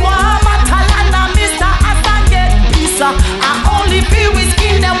see one Matalana, Mr. Hassan get pizza. I only be with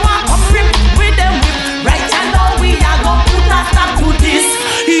skin, them walk up rip with them whip. Right now we are gonna put a stop to this.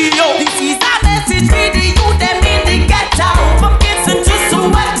 Yo, this is a message for the youth, them in the ghetto. From Kingston to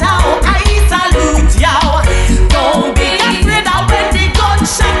Soweto, I salute y'all. Don't be afraid of when the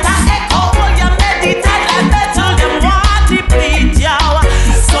gunshot a echo. All you meditate like metal, them want to bleed y'all.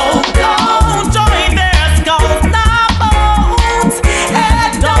 So don't join their skulls now, bones.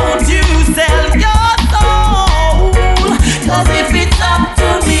 And don't you sell your soul. Cause if it's up to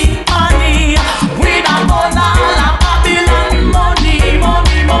me, money, we don't own all of Babylon. Money,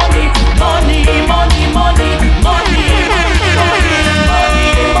 money, money, money, money, money, money, money,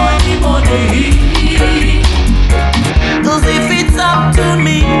 money, money, money. Cause if it's up to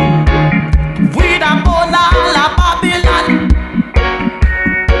me, we don't own all of Babylon.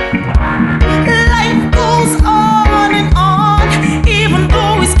 Life goes on and on, even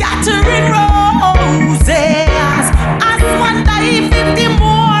though it's scattering roses. I wonder if 50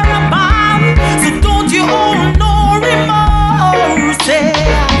 more abound, so don't you own no remorse.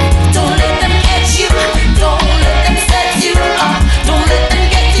 Don't let them get you, don't let them set you up, don't let them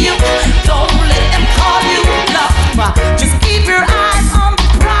get you, don't let them call you bluff. Just keep your eyes on the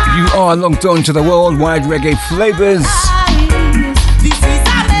prize. You are logged on to the worldwide reggae flavors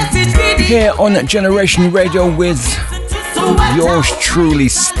here on Generation Radio with yours truly,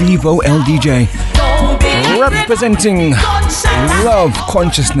 Steve-O LDJ, representing love,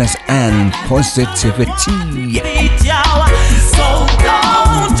 consciousness, and positivity. So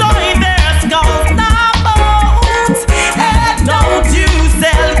don't join their skulls now, bones. And don't you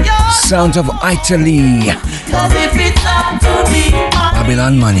sell your sounds of Italy. Cause if it's up to me,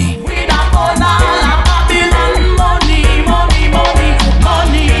 Babylon Money. we don't own all of Babylon money, money, money,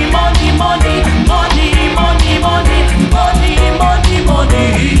 money, money, money, money, money, money, money, money,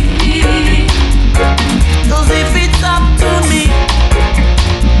 money. Cause if it's up to me,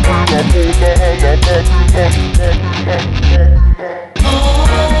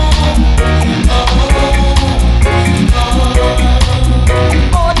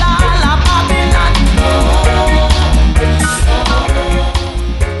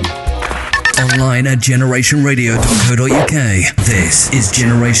 Online at generationradio.co.uk. This is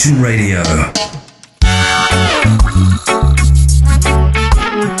Generation Radio.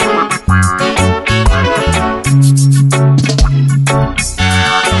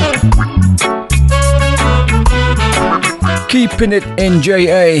 Keeping it in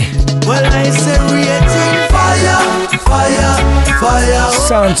JA. Well, I said creating fire, fire, fire.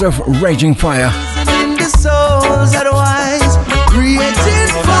 Sounds of Raging Fire. In the souls that wise, creating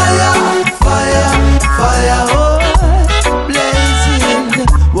fire, fire, fire. Oh, blazing,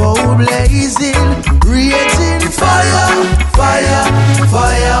 whoa, blazing, creating fire, fire,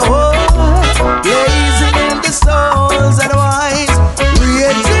 fire. Oh, blazing in the souls that wise,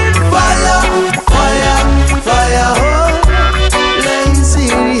 creating fire, fire, fire. Oh,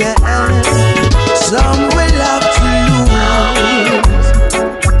 blazing, yeah. Some will have to lose.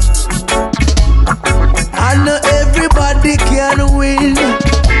 I know everybody can win.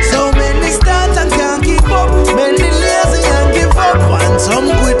 So many start and can't keep up. Many lazy and give up. And some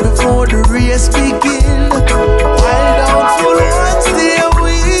quit before the race begin. While doubtful ones stay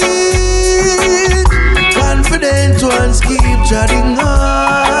weak. Confident ones keep treading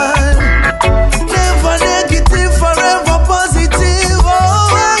on. Never negative, forever positive.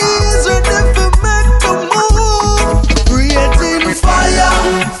 Always ready to make a move. Creating fire,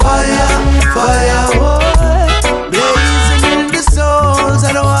 fire, fire. Oh, blazing in the souls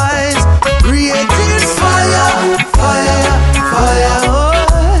and wise. Creating fire, fire, fire. Oh,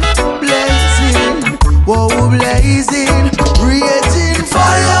 blazing, whoa, blazing. Creating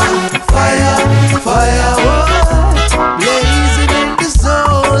fire, fire, fire. Oh, blazing in the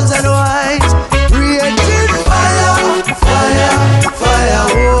souls and wise. Creating fire, fire, fire.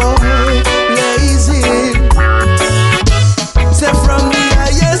 Oh, blazing. Say from the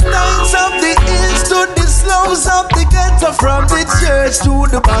highest nights of the hills to the slums of the ghetto, from the church to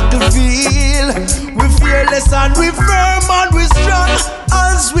the battlefield. We fearless and we firm and we strong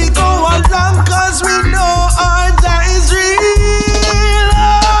as we go along, cause we know our Jah is real.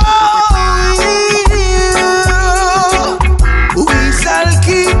 Oh, we shall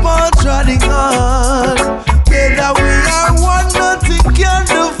keep on treading on. Together we are one, nothing can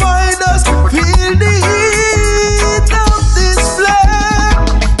divide us. Feel the heat of this flame.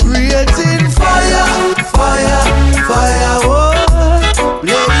 Creating fire, fire, fire. Oh,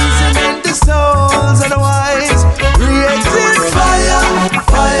 blazing in the souls and the wise. Creating fire,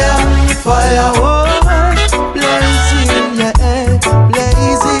 fire, fire. Oh, blazing, yeah,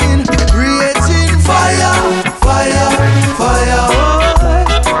 blazing. Creating fire, fire, fire. Oh,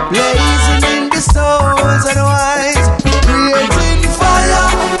 blazing in the souls and the wise. Creating fire,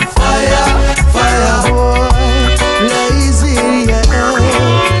 fire, fire. Oh, blazing, yeah.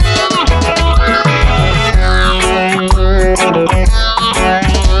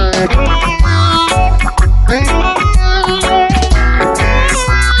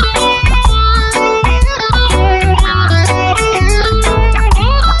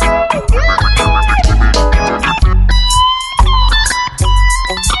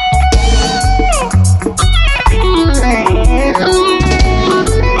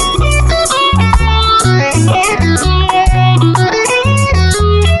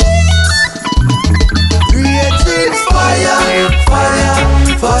 Creating fire, fire,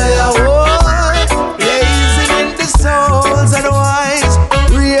 fire. Oh, blazing in the souls and wise.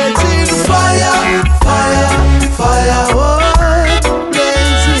 Creating fire, fire, fire. Oh,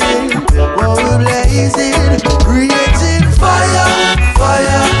 blazing, oh, blazing. Creating fire,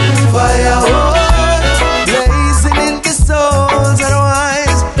 fire, fire. Oh, blazing in the souls and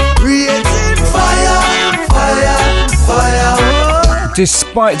wise. Creating fire, fire, fire. Oh,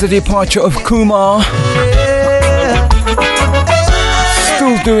 Despite the departure of Kumar,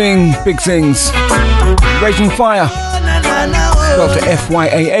 still doing big things. Raging Fire, spelled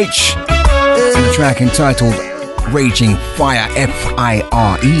F-Y-A-H. The track entitled Raging Fire,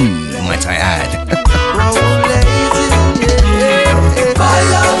 F-I-R-E, might I add.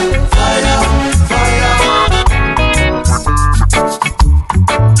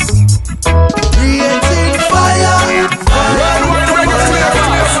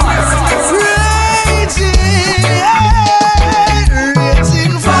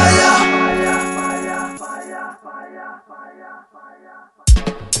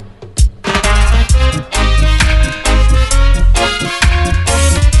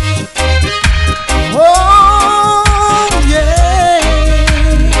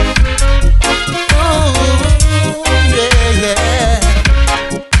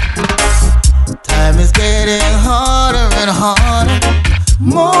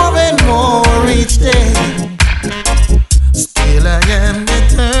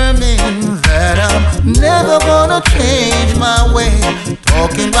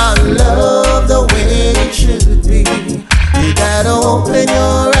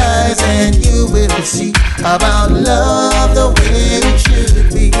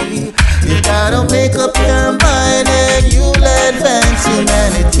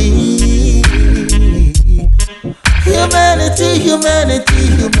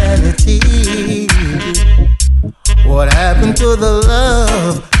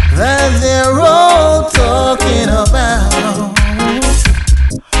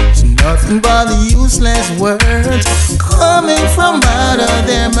 Nothing but the useless words coming from out of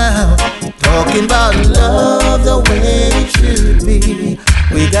their mouth. Talking about love the way it should be.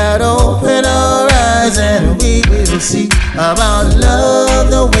 We gotta open our eyes and we will see about love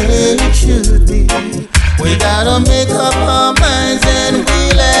the way it should be. We gotta make up our minds and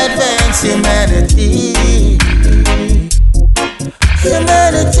we'll advance humanity.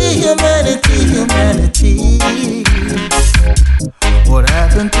 Humanity, humanity, humanity. What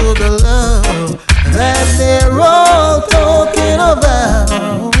happened to the love that they're all talking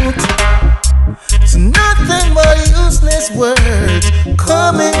about? It's nothing but useless words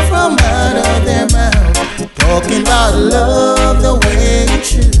coming from out of their mouth. Talking about love the way it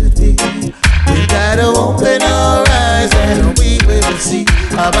should be. We gotta open our eyes and we will see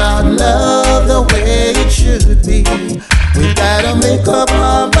about love the way it should be. We gotta make up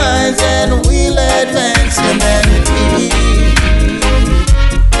our minds and we'll advance humanity.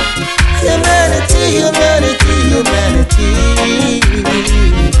 Humanity, humanity, humanity.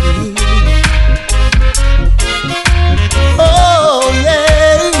 Oh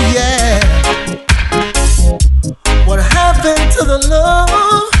yeah, yeah. What happened to the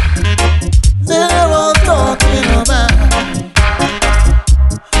love they're all talking about?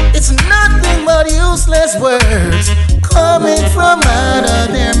 It's nothing but useless words coming from out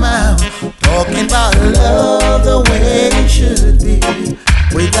of their mouth. Talking about love the way it should be.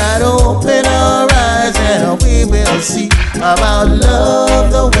 We gotta open our eyes and we will see about love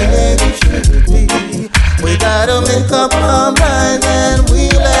the way it should be. We gotta make up our minds and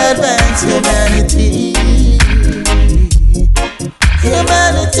we'll advance humanity.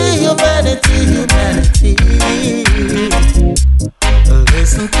 Humanity, humanity, humanity.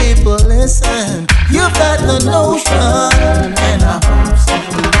 Listen, people, listen. You've got the notion and I hope so.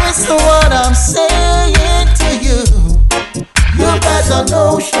 Listen what I'm saying to you. You've got the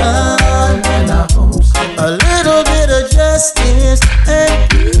notion and I hope so. A little bit of justice and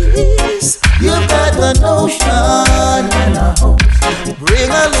peace. You've got the notion and I hope so. Bring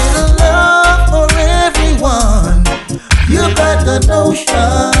a little love for everyone. You've got the notion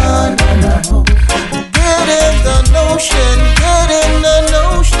and I hope so. Get in the notion, get in the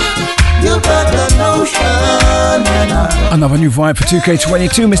notion. You got the notion and I hope. Another new vibe for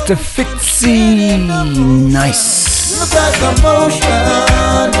 2K22, Mr. Fitzy. Nice. You got the motion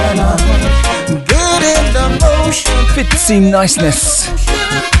and I hope. Get in the motion. Fitzy niceness.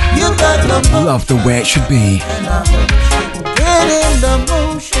 You got the motion. Love the way it should be. And I hope. Get in the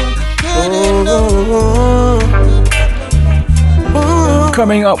motion. Get in the motion.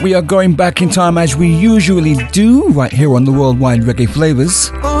 Coming up, we are going back in time as we usually do, right here on the Worldwide Reggae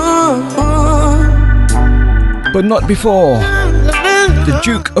Flavas. But not before. The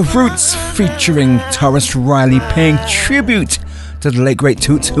Duke of Roots featuring Taurus Riley paying tribute to the late great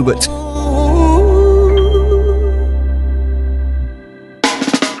Toots Hubbard.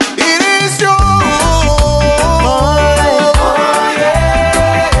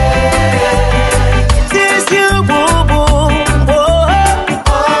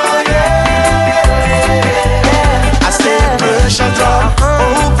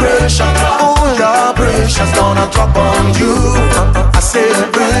 Pressure's gonna drop on you. I say the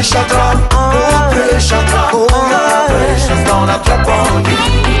pressure drop, oh pressure drop, oh yeah, pressure's gonna drop on you.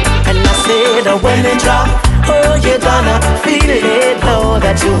 And I say that when it drop, oh you're gonna feel it, know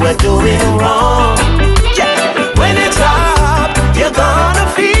that you were doing wrong. Yeah, when it drop, you're gonna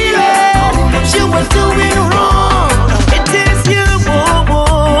feel it, you were doing wrong. It is you, whoa,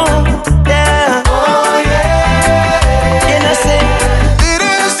 whoa, yeah, oh yeah. And I say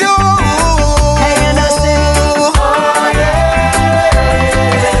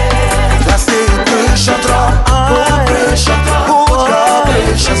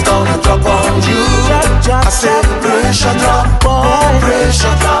pressure's gonna drop on you. I said pressure drop, oh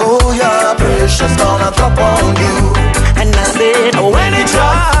pressure drop, oh yeah, pressure's gonna drop on you. And I said when it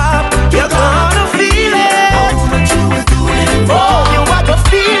drop, you're gonna feel it,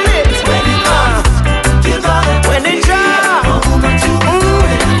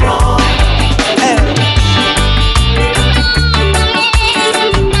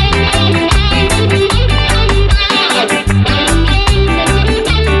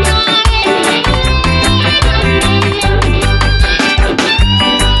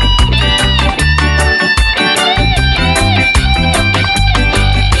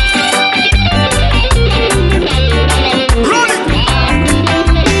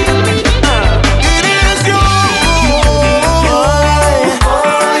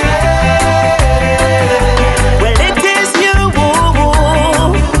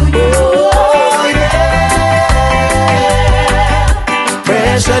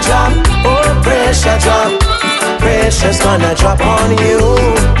 drop, oh pressure drop. Pressure's gonna drop on you.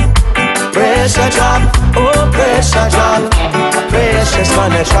 Pressure drop, oh pressure drop. Pressure's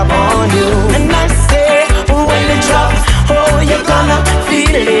gonna drop on you. And I say, when it drop, oh you're gonna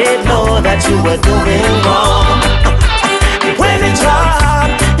feel it. Know that you were doing wrong. When it drop,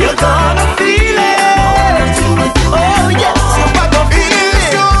 you're gonna feel it. Oh yes, you're gonna feel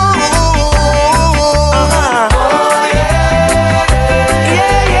it.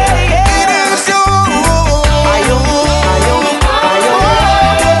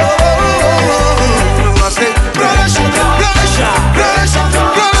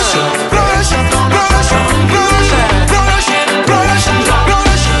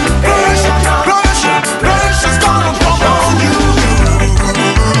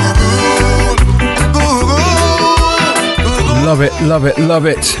 Love it, love it, love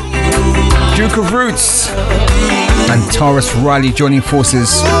it. Duke of Roots and Taurus Riley joining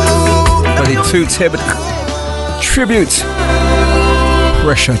forces for the Two Tibbet tribute.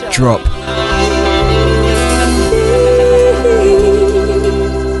 Pressure drop.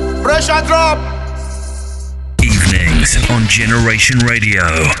 Pressure drop. Evenings on Generation Radio.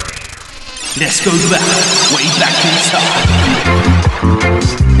 Let's go back, way back in time.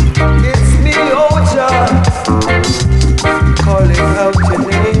 It's me, Oja, calling out your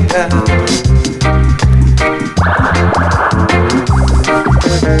name now.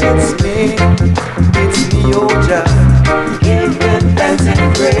 It's me, Oja, giving thanks and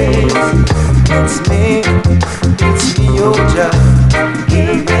praise. It's me, Oja,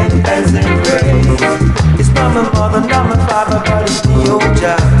 giving thanks and praise. It's not my mother, not my father, but it's me,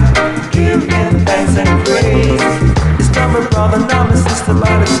 Oja, giving thanks and praise. It's not my brother, not my sister,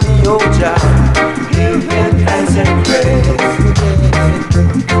 but it's me, Oja, giving thanks and praise.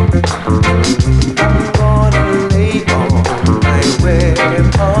 I'm gonna lay all my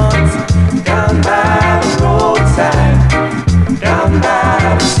weapons down by the roadside, down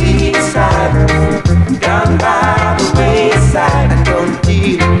by the seaside, down by the wayside. I don't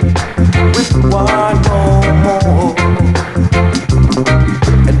deal with war no more.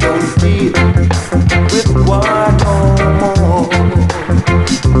 I don't deal with war no more.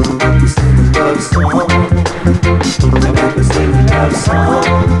 I'm singing a love song. I'm singing a love song.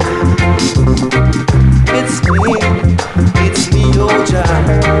 It's me, Oja,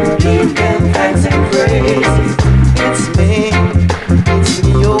 giving thanks and praise. It's me,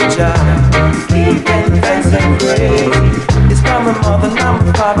 Oja, giving thanks and praise. It's not my mother, not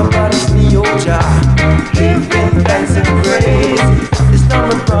my father, but it's me, Oja, giving thanks and praise. It's not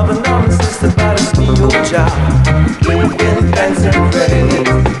my brother, not my sister, but it's me, Oja, giving thanks and praise.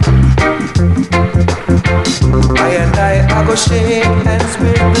 I go shake hands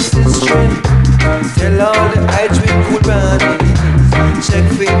with the sister. Tell all the heights we could run. Check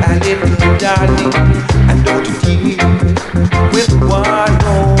for a little darling, and don't deal with war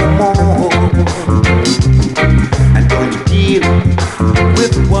no more. And don't deal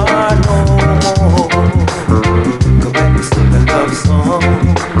with war no more. Come back and sing a love song.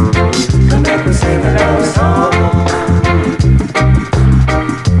 Come back and sing a love song.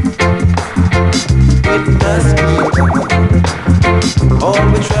 It must be all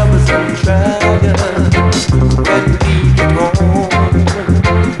the troubles and trials when we get home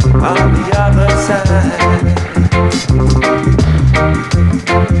on the other side.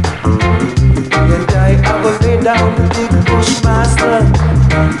 And I will lay down the big Bushmaster,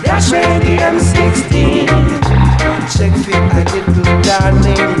 dash ready M16. Check for a little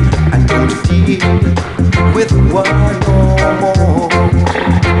darling, and don't deal with one no more.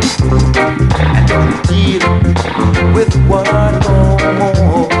 And don't deal with one no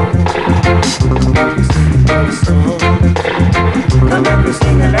more. Come back and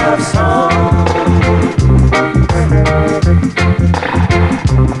sing a love song.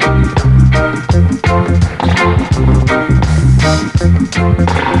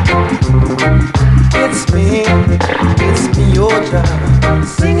 It's me, Oja,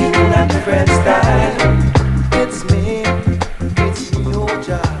 singing in a different style. It's me,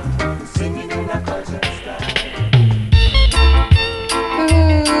 Oja, singing in a culture style.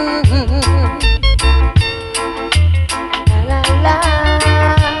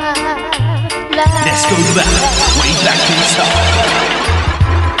 Let's go back, way back in time.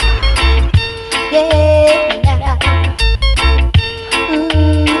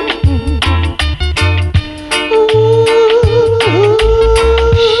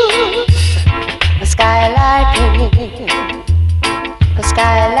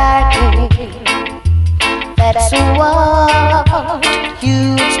 That's what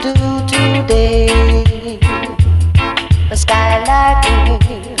youths do today. The skylight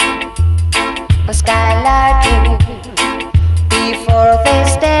skylarking before they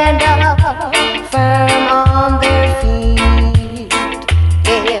stand up firm on their feet.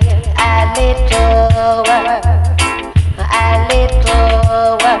 Give a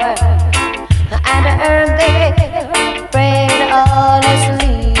little work, and earn their bread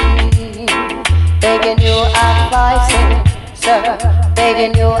honestly. Begging you advising, sir,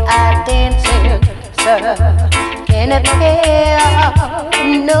 begging you at dancing, sir. Can it help?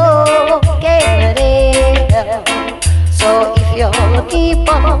 No, can it help? So if you'll keep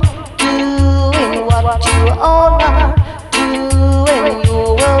on doing what you all are doing, you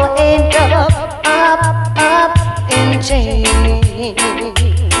will end up in chains.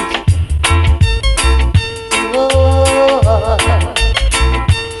 Whoa.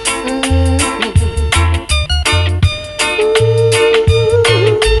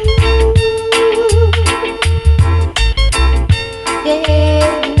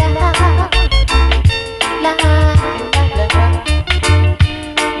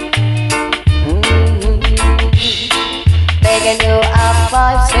 Begging you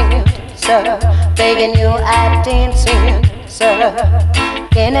advising, sir, begging you at dancing, sir.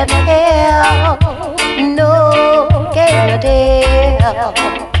 Can it help? No, can it help?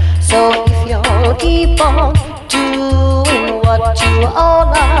 So if you'll keep on doing what you all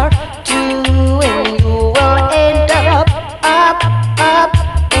are doing, you will end up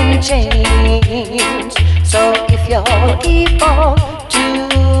in chains. So if you'll keep on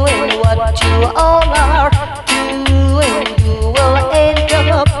doing what you all are doing, you will end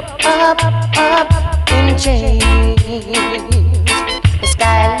up in chains.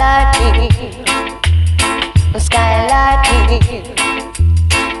 Skylarking,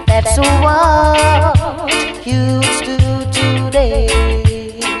 that's what you do today.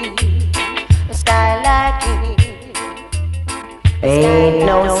 Skylarking, ain't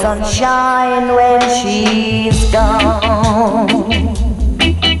no sunshine when she's gone.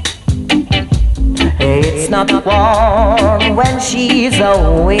 It's not warm when she's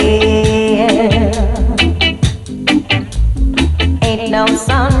away. Ain't no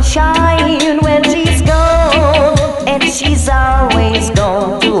sunshine when she's gone, and she's always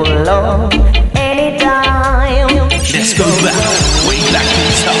gone too long. Anytime. Let's go back, way back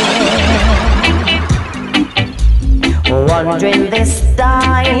in time. Wondering this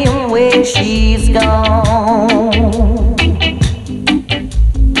time where she's gone.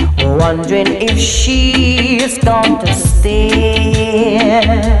 Wondering if she's going to stay.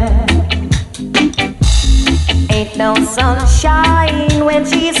 Ain't no sunshine when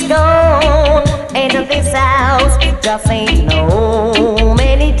she's gone. Ain't this house just ain't no home.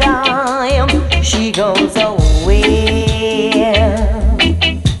 Anytime she goes away.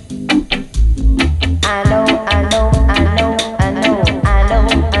 I know, I know, I know, I know, I know,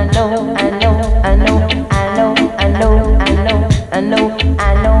 I know, I know, I know, I know, I know, I know, I know,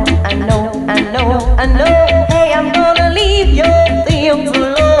 I know, I know, I know, I know. Hey, I'm gonna leave your things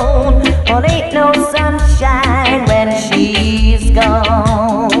alone. But ain't no sunshine when she's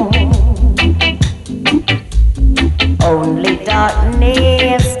gone. Only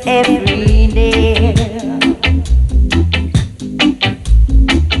darkness every day.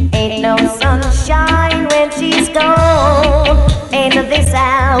 Ain't no sunshine when she's gone. Ain't this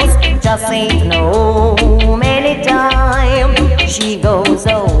house just ain't no home. Anytime she goes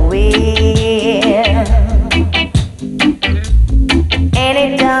away.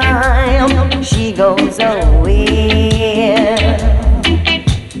 Anytime she goes away.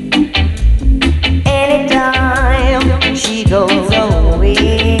 Anytime she goes away.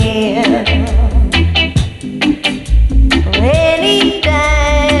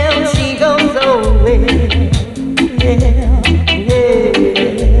 Anytime she goes away.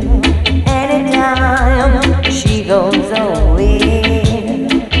 Anytime she goes away.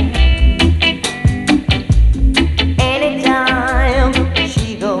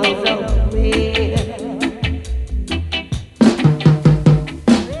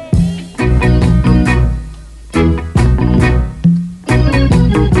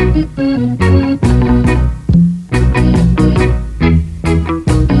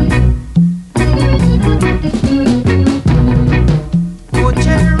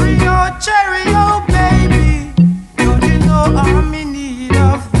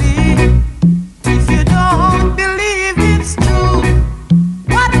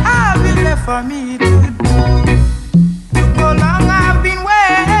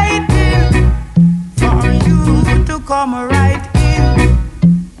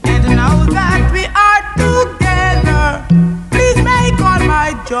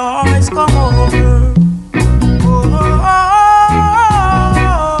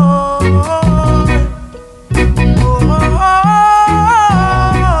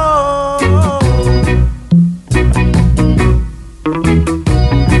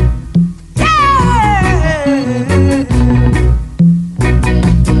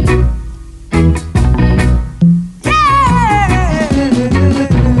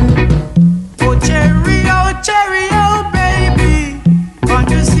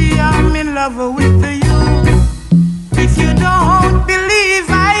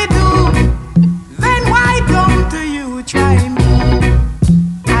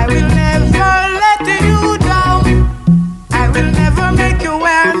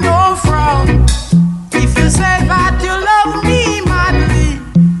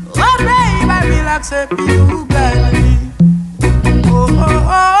 accept you gladly. Oh, oh,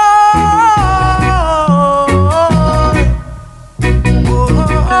 oh,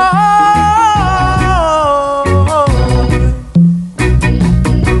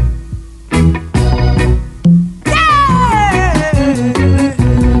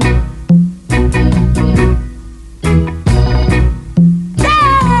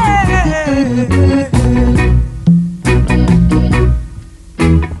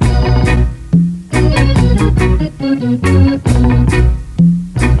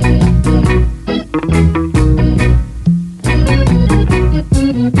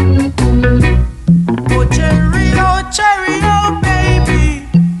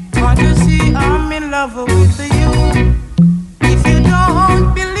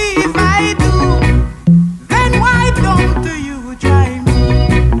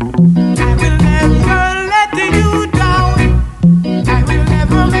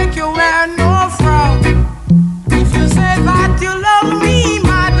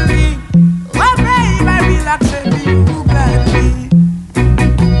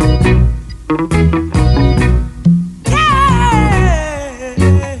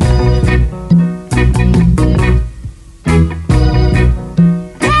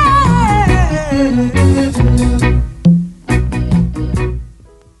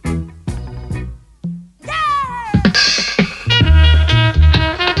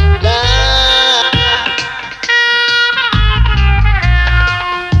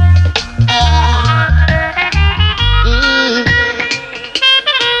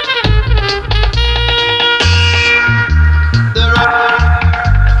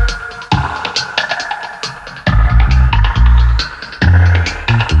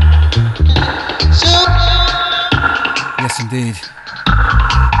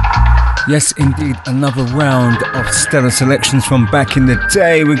 Yes, indeed, another round of stellar selections from back in the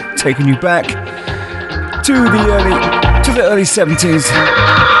day. We're taking you back to the early 70s.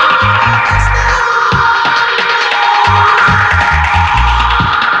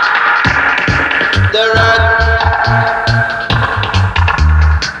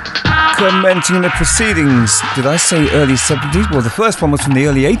 Commenting the proceedings, did I say early 70s? Well, the first one was from the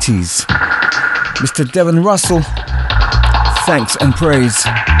early 80s. Mr. Devon Russell, Thanks and Praise.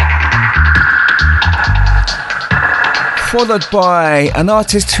 Followed by an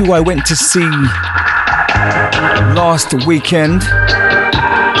artist who I went to see last weekend.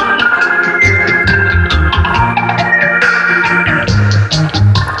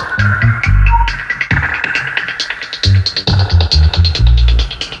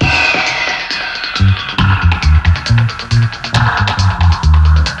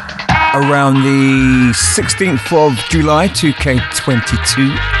 Around the 16th of July 2K22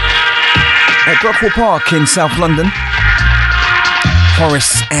 at Brockwell Park in South London.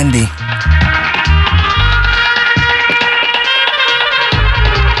 Horace Andy.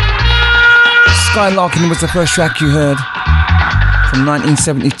 Skylarking was the first track you heard from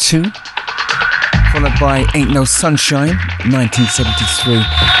 1972, followed by Ain't No Sunshine, 1973.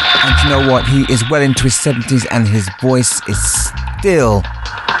 And you know what? He is well into his 70s and his voice is still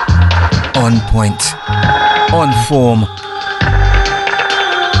on point, on form.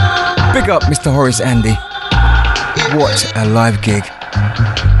 Big up Mr. Horace Andy. What a live gig.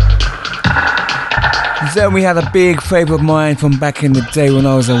 Then we had a big favourite of mine from back in the day when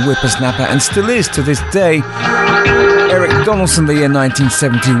I was a whippersnapper and still is to this day. Eric Donaldson, the year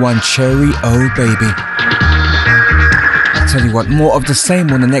 1971, Cherry Oh Baby. I'll tell you what, more of the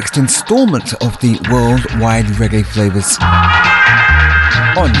same on the next instalment of the Worldwide Reggae Flavas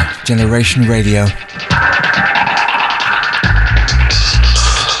on Generation Radio.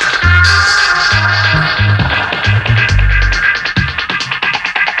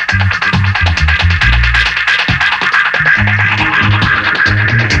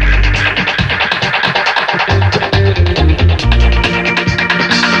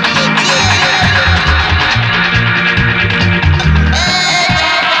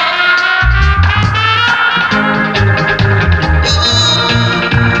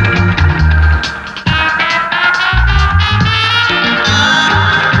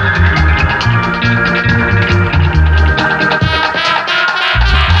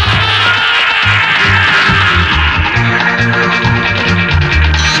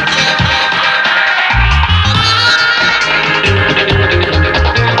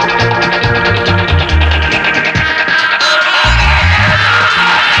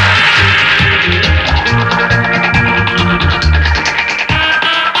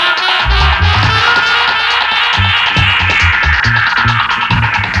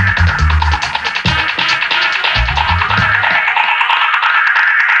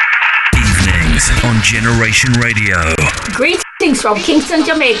 Flavas on Generation Radio. Greetings from Kingston,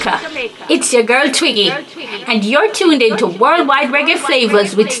 Jamaica. It's your girl Twiggy, and you're tuned into Worldwide Reggae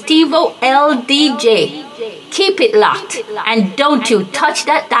Flavas with Steve-O LDJ. Keep it locked, and don't you touch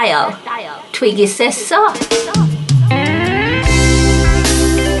that dial. Twiggy says so.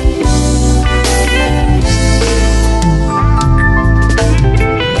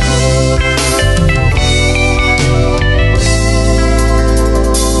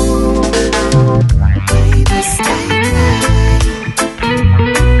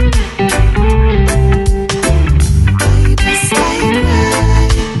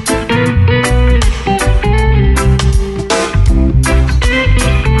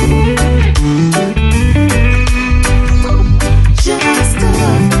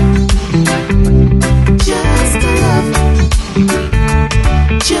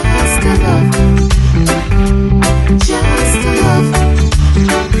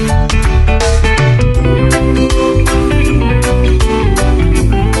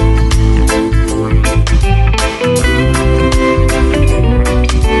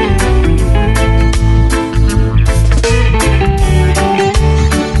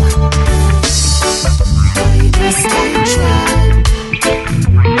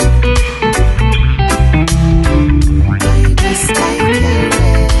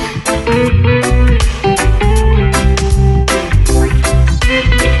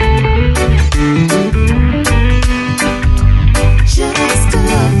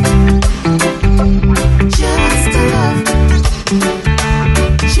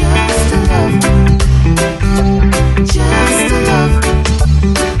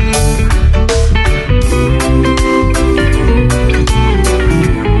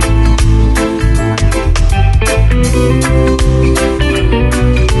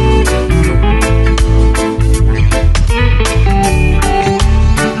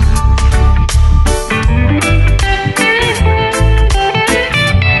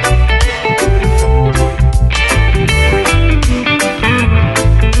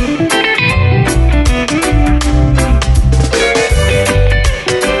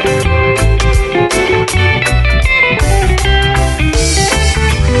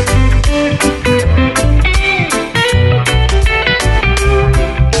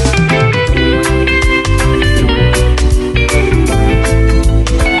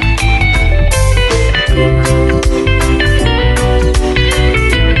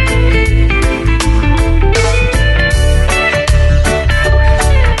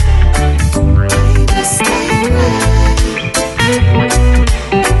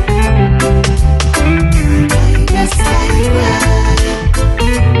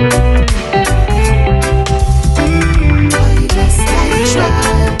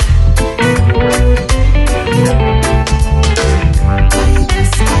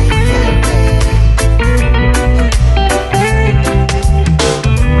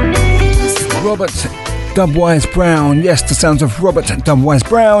 Dubwise Brown, yes, the sounds of Robert Dubwise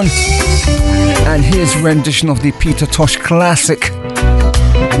Brown, and his rendition of the Peter Tosh classic,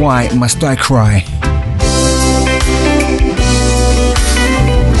 Why Must I Cry?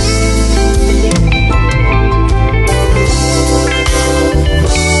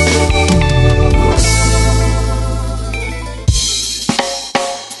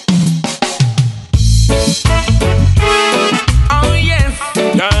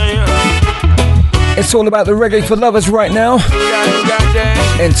 It's all about the reggae for lovers right now.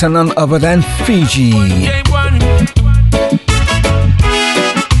 Into none other than Fiji.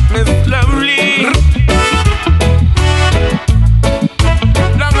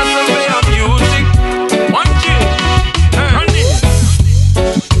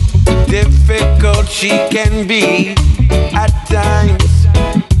 Difficult she can be at times.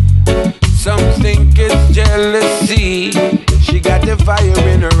 Some think it's jealousy. She got the fire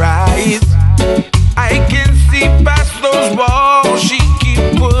in her eyes. I can see past those walls she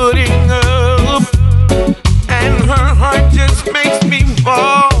keep putting up, and her heart just makes me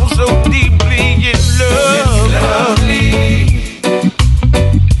fall so deeply in love. It's lovely.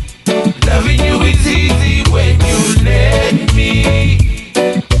 Loving you is easy when you let me.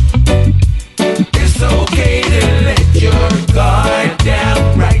 It's okay to let your guard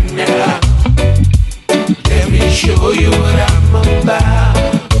down right now. Let me show you what I'm about.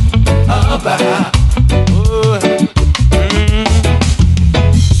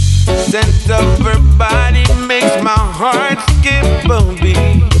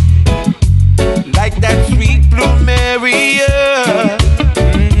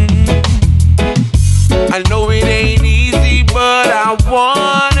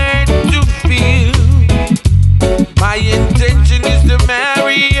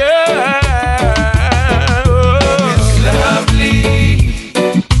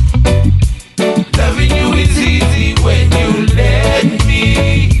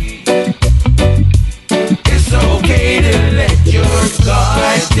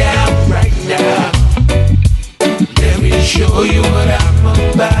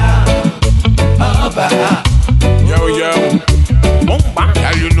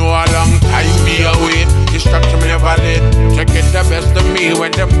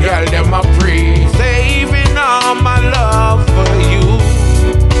 when them girl them a free. Saving all my love for you.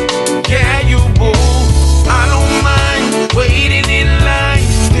 Yeah, you boo. I don't mind waiting in line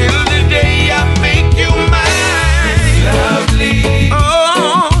till the day I make you mine. Miss Lovely,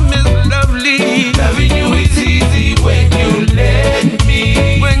 oh Miss Lovely, loving you is easy when you let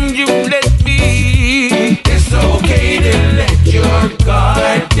me. When you let me, it's okay to let your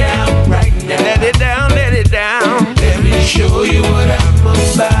guard down right now. Let it down, let it down. Let me show you what I'm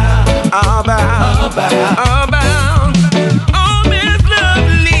about. About. Oh, Miss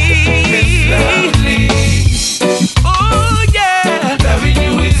Lovely. Miss Lovely. Oh, yeah. Loving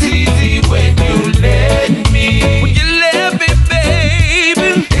you is easy when you let me. When you let me,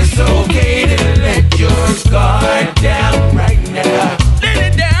 baby. It's okay to let your guard down right now. Let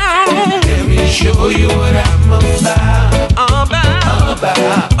it down. Let me show you what I'm about.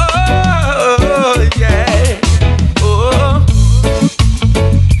 About. Oh, yeah. Oh.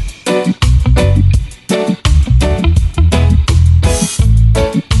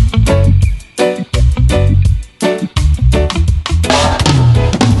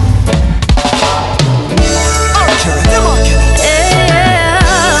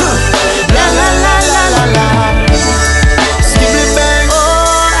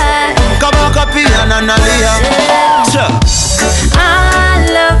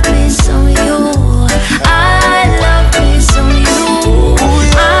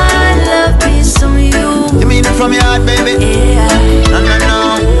 From your heart, baby. Yeah.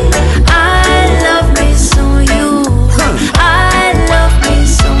 No. I love me some you. I love me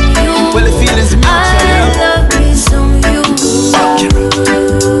some you. Well, the feeling's mutual. I love me some you.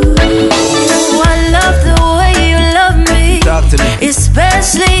 I love the way you love me. Talk to me.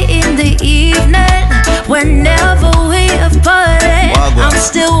 Especially in the evening, whenever we have party. I'm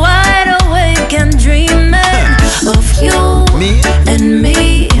still wide awake and dreaming of you. Me and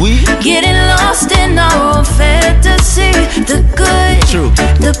me. We getting lost in our own fantasy. The good, true,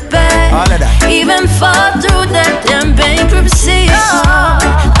 the bad, all of that. Even fall through that damn bankruptcy.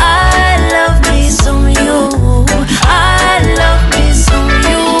 I love me some you. I love me some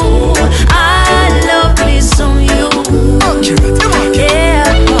you. I love me some you. Yeah,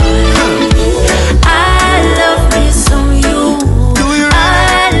 boy. I love me some you.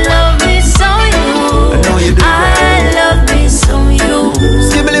 I love me some you. I know you do. I love me some you.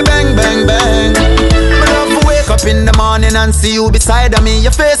 Skibbly bang bang bang. I love to wake up in the morning and see you beside of me.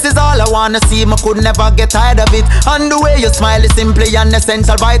 Your face is all I wanna see. I could never get tired of it. And the way you smile is simply an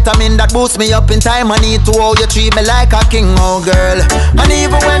essential vitamin that boosts me up in time. I need to hold you, treat me like a king, oh girl. And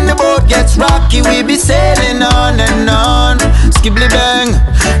even when the boat gets rocky, we be sailing on and on. Skibbly bang.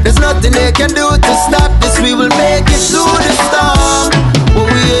 There's nothing they can do to stop this. We will make it through the storm. Oh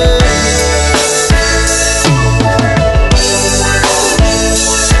yeah.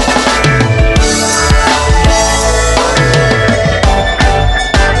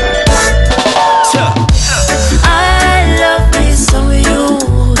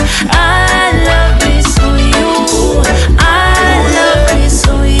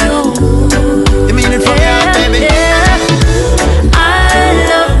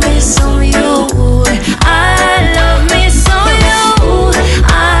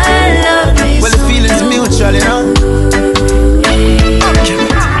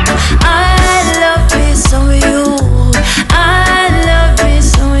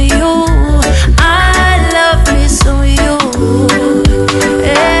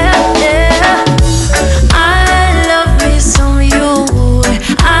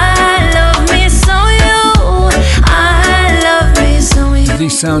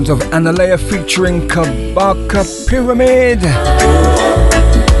 Sounds of Analea featuring Kabaka Pyramid.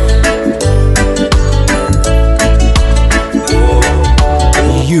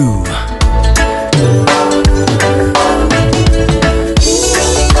 You.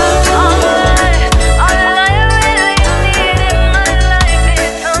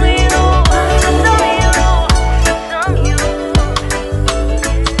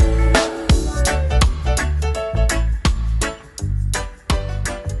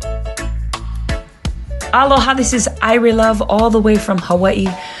 Aloha, this is Irie Love all the way from Hawaii,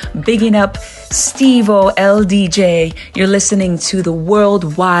 bigging up Steve-O LDJ. You're listening to the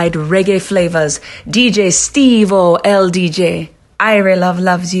worldwide reggae flavors. DJ Steve-O LDJ. Irie Love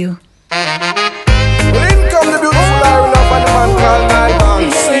loves you. Well, in come the beautiful Irie Love and the man called Nylon.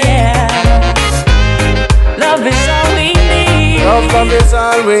 Yeah. Love is all we need. Love is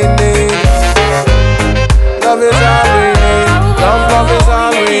all we need. Love is all we need. Love is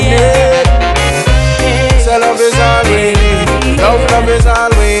all we need. Love is all we need. Love is all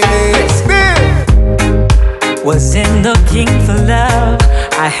we need. Wasn't looking for love,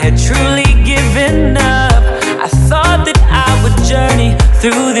 had truly given up. I thought that I would journey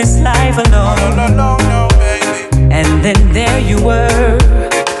through this life alone. And then there you were.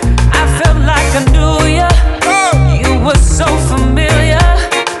 I felt like I knew you. You were so familiar.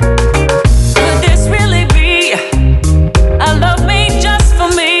 Could this really be a love made just for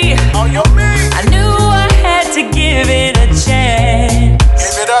me? I knew I had to give it a chance.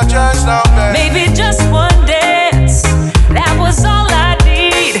 Give it a chance now, baby. Maybe just one dance, that was all I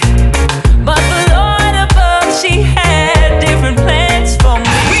need. But the Lord above, she had different plans for me.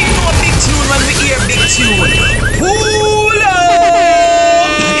 We know a big tune when we hear big tune. Pull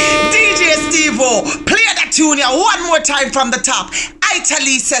up! DJ Steve-O, play that tune here one more time from the top.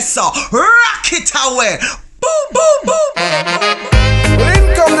 Italy says so. Rock it away. Boom, boom, boom. Well, in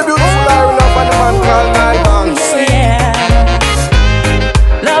come the beautiful Irish love and the man called Nile Banks. Yeah.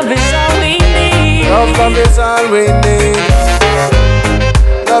 Love is all we need. Love is all we need.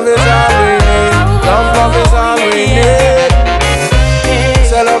 Love is all we need. Love is all we need.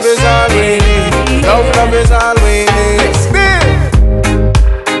 Say love is all we need. Love is all we need.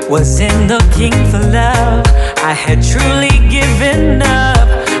 Wasn't looking for love. I had truly given up.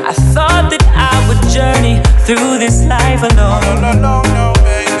 I thought that I would journey through this life alone.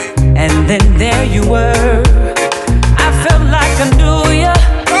 And then there you were. I felt like I knew you.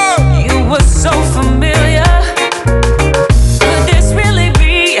 You were so familiar. Could this really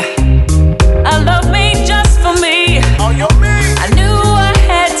be a love made just for me? I knew I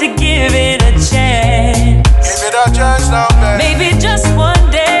had to give it a chance. Give it a chance now, baby. Maybe just one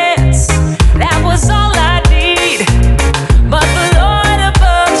dance, that was all I need. But the Lord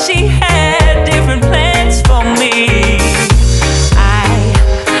above, she had different plans for me.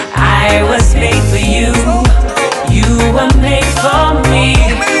 I was made for you. You were made for me.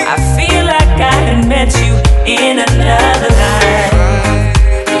 I feel like I had met you in another life.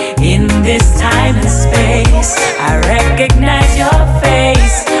 In this time and space, I recognize your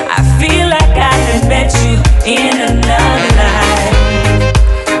face. I feel like I had met you in another life.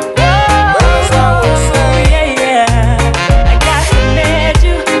 Oh, yeah, yeah. Like I had met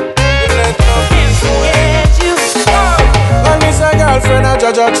you. Can't forget you. And it's a girlfriend that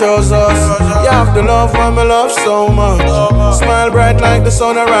Jaja chose us. You have to love when me love so much. Smile bright like the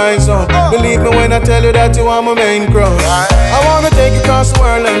sun rise up. Believe me when I tell you that you are my main crush. I wanna take you across the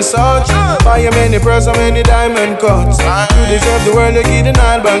world and such. Buy you many pearls and many diamond cuts. You deserve the world, you give the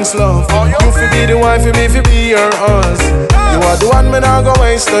Nile Banks love. You fi be the wife for me, fi be your us. You are the one, me not go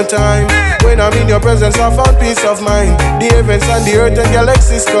waste no time. When I'm in your presence, I found peace of mind. The heavens and the earth and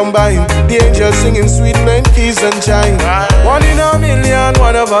galaxies combine. The angels singing sweet, playing keys and chime. One in a million,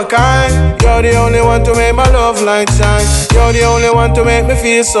 one of a kind. You're the only one to make my love light shine. You're the only one to make me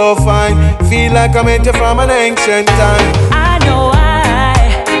feel so fine. Feel like I met you from an ancient time. I know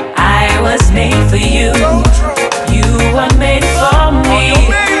I was made for you. You were made for me.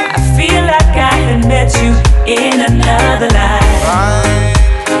 I feel like I had met you in another life.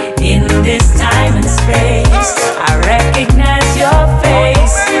 In this time and space, I recognize your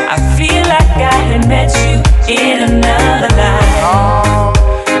face. I feel like I had met you in another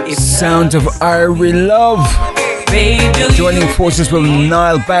life. Sound of Irie Love. Joining forces with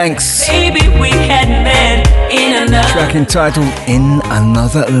Nile Banks. Baby, we had met in another track entitled In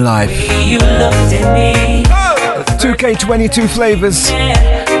Another Life. You looked at me. 2K22 Flavas.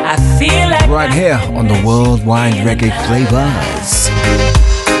 I feel like right here on the Worldwide Reggae Flavas.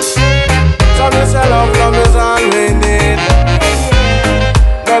 Love is all we need.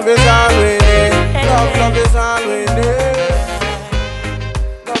 Love is all we need. Love is all we need.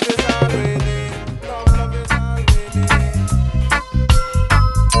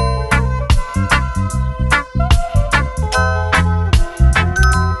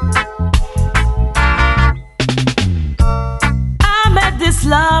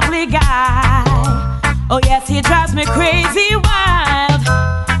 Lovely guy. Oh yes, he drives me crazy wild,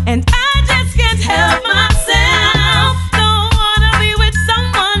 and I just can't help myself. Don't wanna be with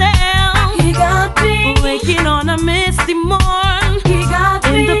someone else.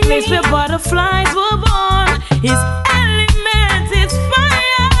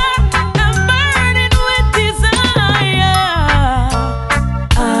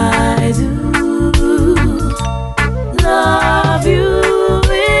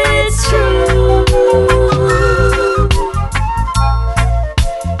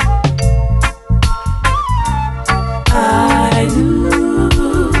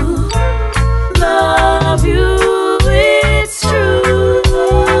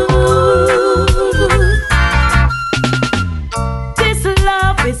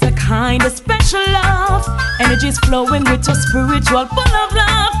 spiritual, full of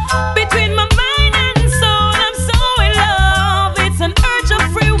love. Between my mind and soul, I'm so in love. It's an urge of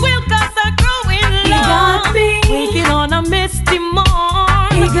free will, cause I grow in love. He got me. Waking on a misty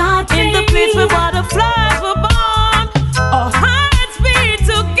morn. He got me. In the place where butterflies were born. Our hearts beat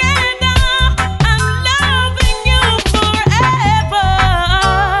together. I'm loving you forever.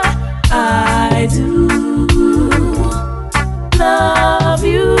 I do love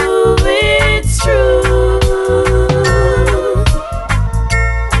you, it's true.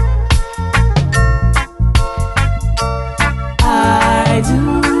 I do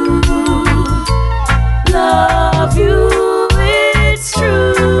love you, it's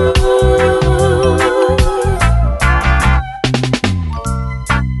true.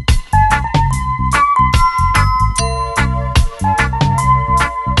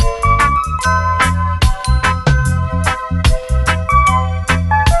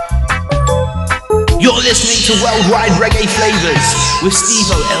 You're listening to Worldwide Reggae Flavas with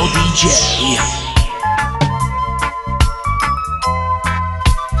Steve-O LDJ.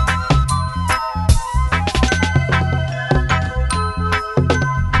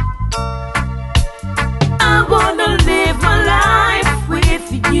 I wanna live my life with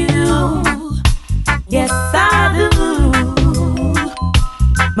you. Yes, I do.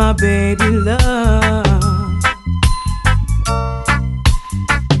 My baby love.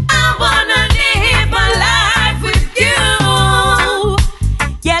 I wanna live my life with you.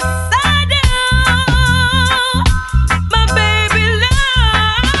 Yes, I do. My baby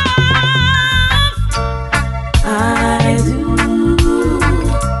love. I do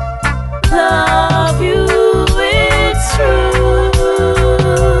love you, it's true.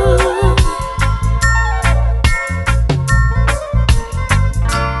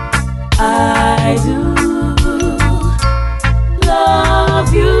 I do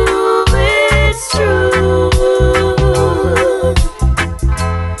love you, it's true.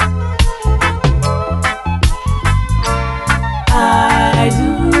 I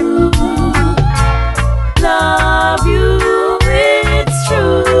do love you, it's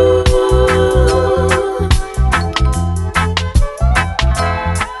true.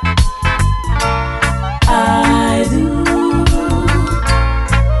 I do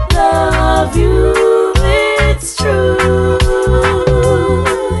love you, it's true.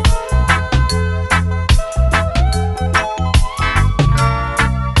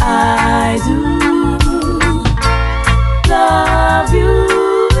 I do love you,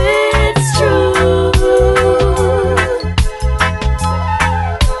 it's true.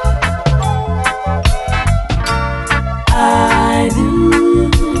 I do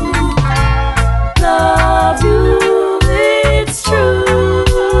love you, it's true.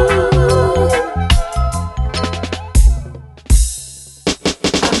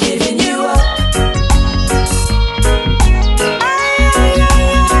 I'm giving you up.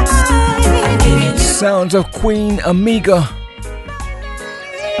 Sounds of Queen Amiga.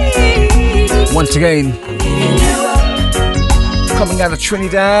 Once again, coming out of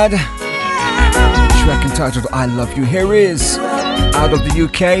Trinidad. Track entitled I Love You. Here is, out of the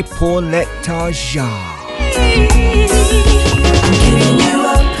UK, Pauletta Ja.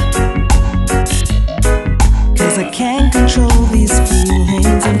 Cause I can't control these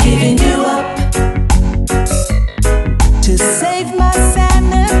feelings. I'm giving you up to save my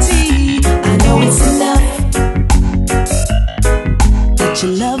sanity. I know it's enough that you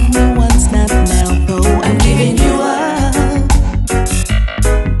love me once, not now. Though I'm giving you up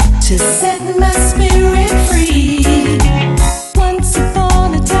to set my spirit free. Once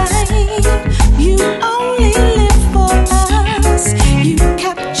upon a time, you only lived for us. You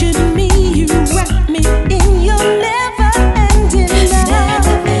captured me, you wrapped me in your never-ending love.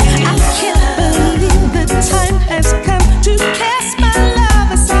 I can't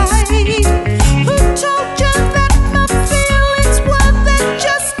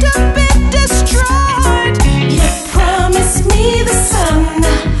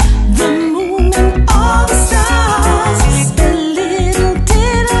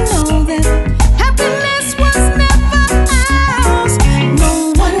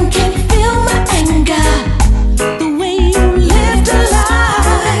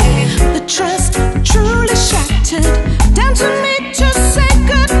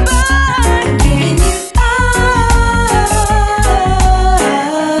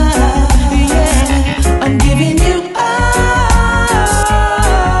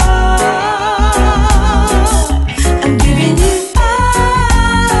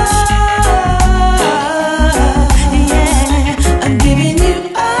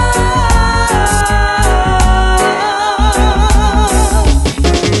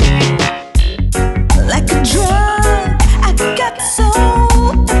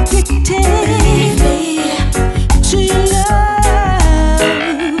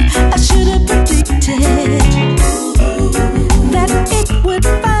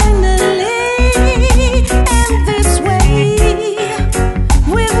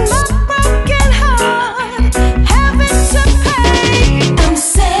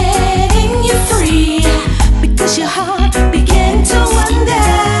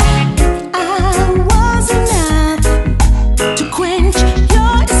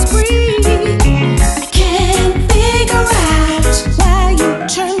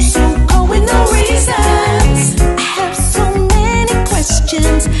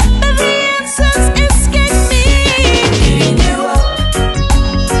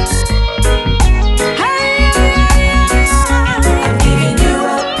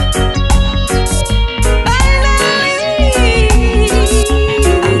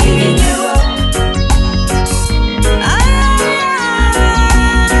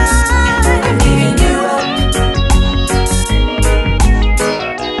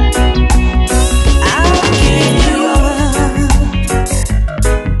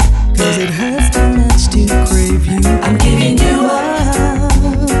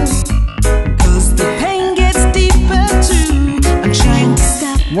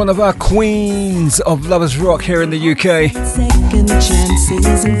one of our queens of lovers rock here in the UK,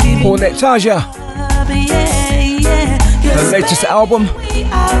 Paulette Taja. Her latest album,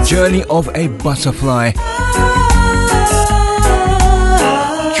 Journey of a Butterfly.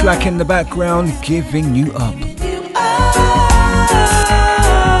 Track in the background, Giving You Up.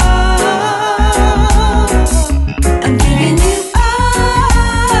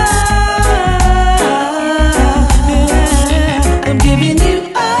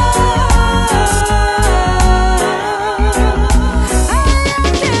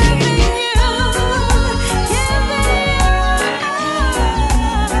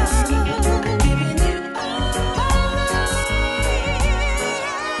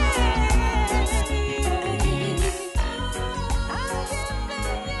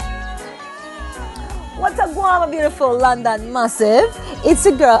 Beautiful London massive. It's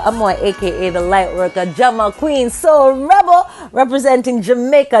a girl Amoy, aka the light worker, Jama Queen, Soul Rebel, representing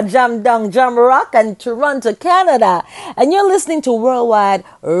Jamaica, Jam Dong, Jam Rock, and Toronto, Canada. And you're listening to Worldwide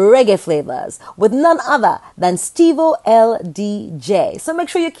Reggae Flavors with none other than Steve-O LDJ. So make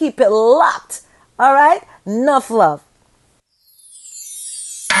sure you keep it locked. All right? Enough love.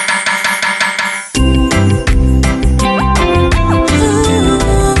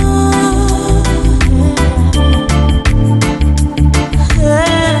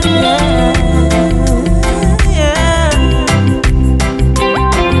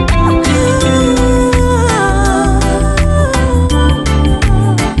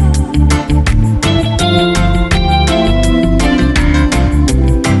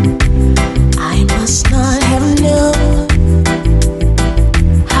 I must not have known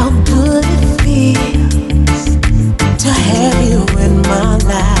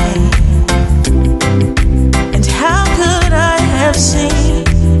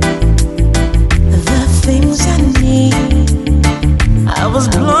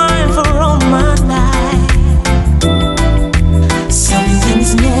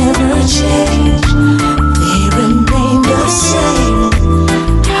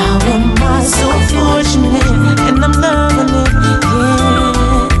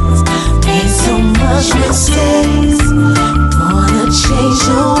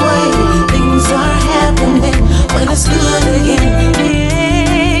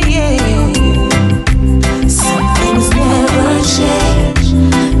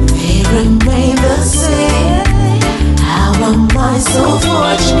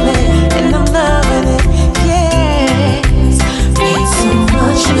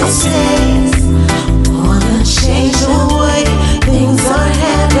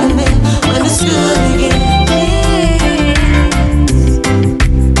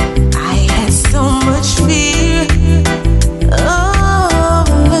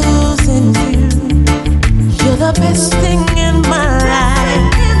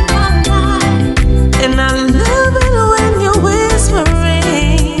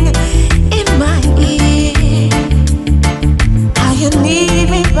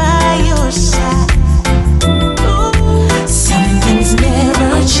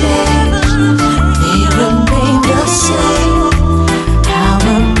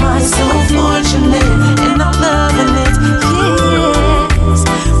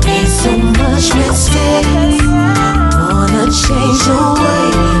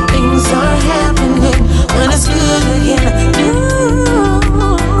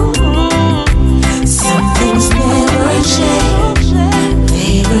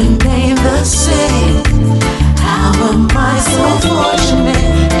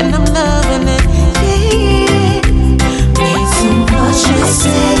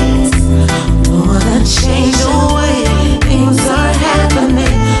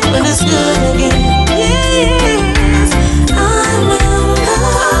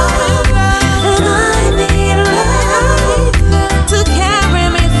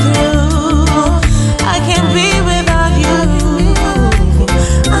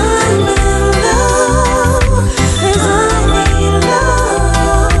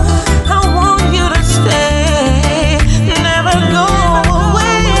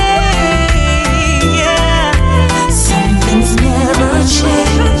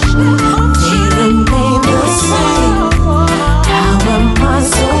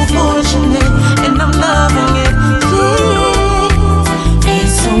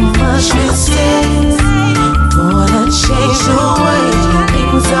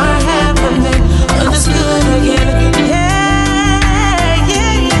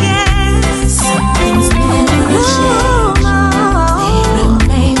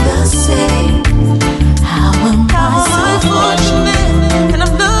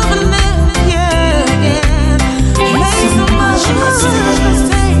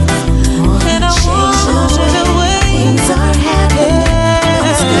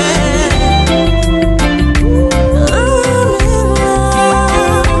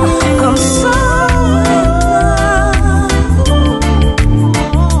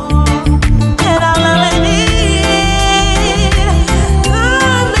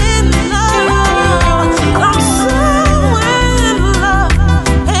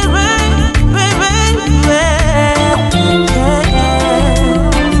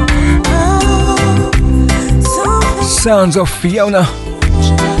sounds of Fiona,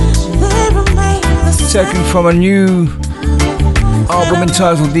 taken from a new album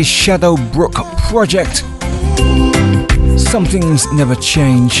entitled The Shadow Brook Project. Some things never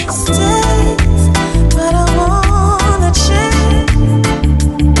change.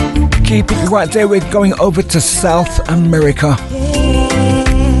 Keep it right there. We're going over to South America,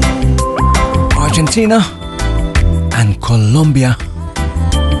 Argentina and Colombia.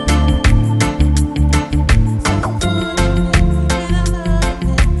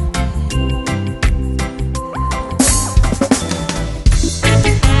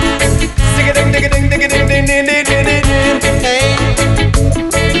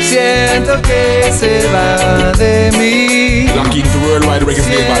 Siento que se va de mí. Locking to Worldwide Reggae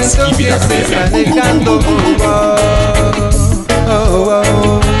Flavas. Keep it that way. Alejando, y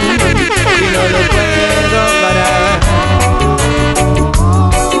no lo puedo parar.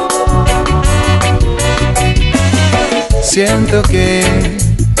 Siento que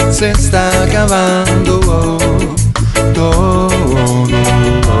se está acabando todo.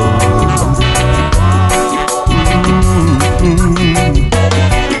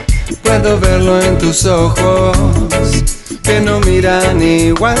 Puedo verlo en tus ojos, que no miran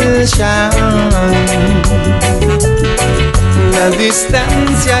igual ya. La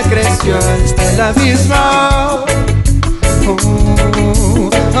distancia creció hasta el abismo.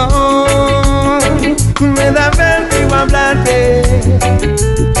 Me da vértigo hablarte,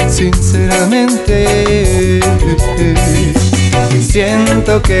 sinceramente.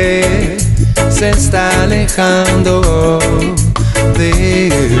 Siento que se está alejando de mí.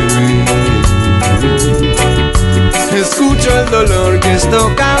 Escucho el dolor que esto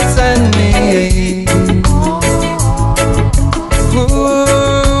causa en mí.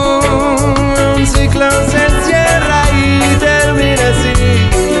 Un ciclo se cierra y termina así,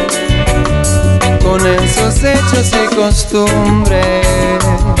 con esos hechos y costumbres.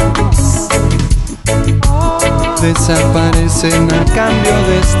 Desaparecen a cambio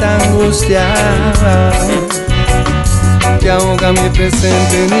de esta angustia que ahoga mi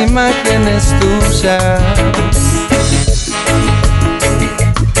presente en imágenes tuyas.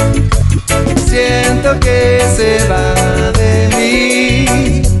 Siento que se va de mí,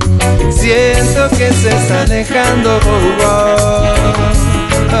 siento que se está alejando,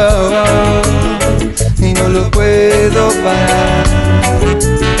 y no lo puedo parar.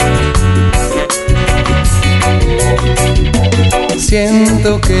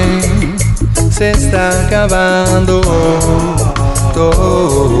 Siento que se está acabando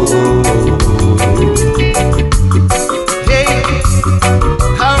todo.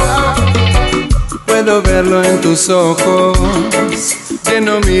 Puedo verlo en tus ojos, que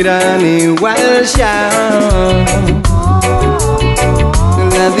no miran igual ya.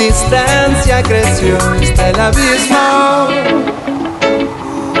 La distancia creció hasta el abismo.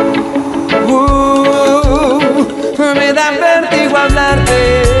 Me da vértigo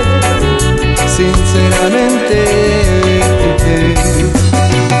hablarte, sinceramente.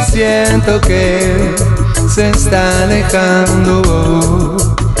 Siento que se está alejando.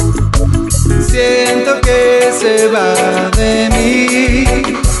 Siento que se va de mí.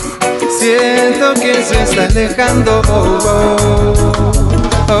 Siento que se está alejando.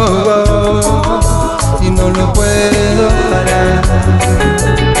 Y no lo puedo parar.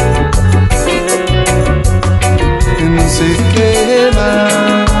 No sé qué más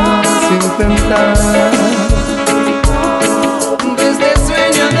intentar. De este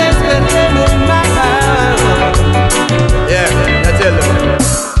sueño desperté muy mal.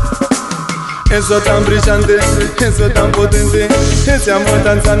 Eso tan brillante, eso tan potente, ese amor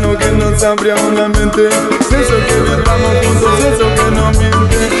tan sano que nos abre aún la mente. Eso que vibramos juntos, eso que no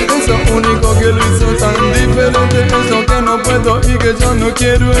miente, eso único que lo hizo tan diferente. Eso que no puedo y que yo no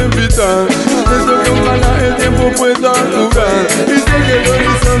quiero evitar. Eso que ojalá el tiempo pueda durar. Y sé que el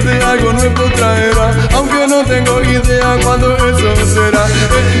horizonte algo nuevo traerá, aunque no tengo idea cuándo eso será.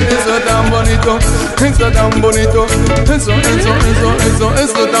 Eso tan bonito, eso tan bonito,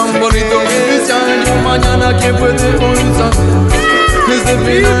 eso tan bonito. Mañana ¿quién puede olvidar? Desde el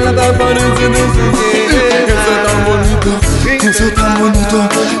final nada parece desde. Eso tan bonito, eso tan bonito,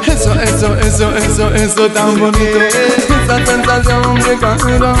 eso tan bonito. Esa sensación de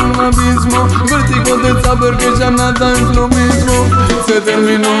caer a un abismo, vértigo de saber que ya nada es lo mismo. Se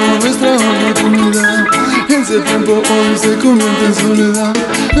terminó nuestra oportunidad, ese tiempo hoy se convierte en soledad.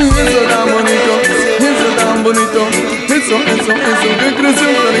 Eso tan bonito, eso tan bonito, eso que creció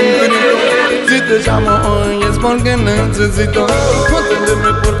tan infinito. Si te llamo hoy es porque necesito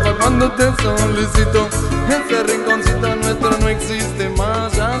atenderme porfa cuando te solicito. Ese rinconcito nuestro no existe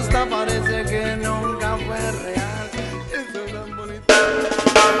más, hasta parece que nunca fue real.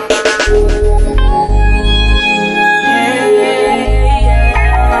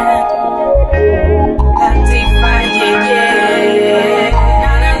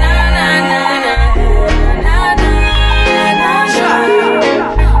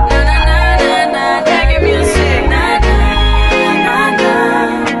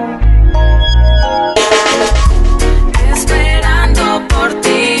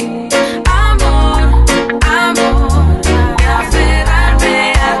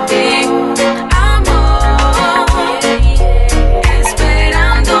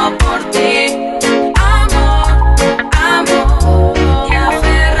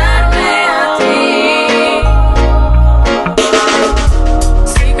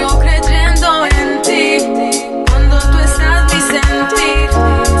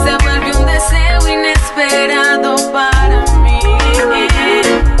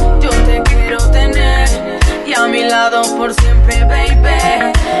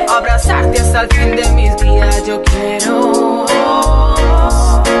 hasta el fin de mis días yo quiero.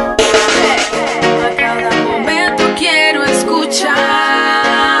 A cada momento quiero escuchar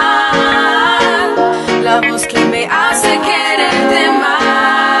la voz que me hace quererte más.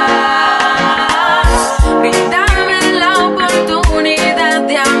 Brindame la oportunidad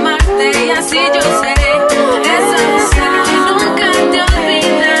de amarte y así yo seré esa mujer que nunca te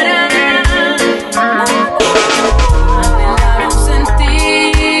olvidará. Anhelar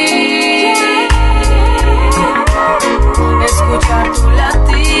sentir, escuchar tu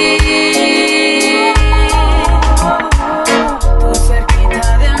latir, tú cerquita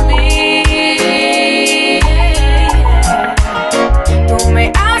de mí. Tú me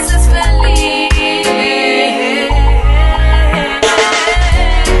haces feliz,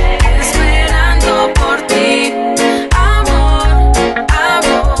 esperando por ti, amor,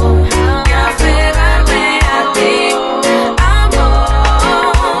 amor, y aferrarme a ti,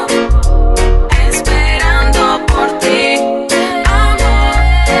 amor, esperando por ti, amor,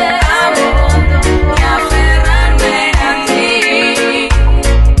 amor, y aferrarme a ti.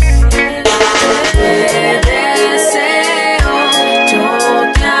 Te deseo, yo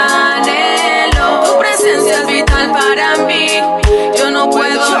te anhelo, tu presencia es vital para mí. Yo no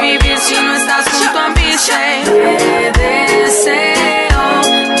puedo vivir si no estás junto a mí. Te deseo,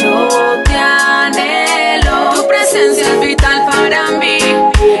 yo te anhelo, tu presencia es vital para mí.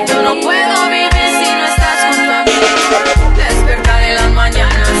 Yo no puedo vivir si no estás junto a mí. Despertar en las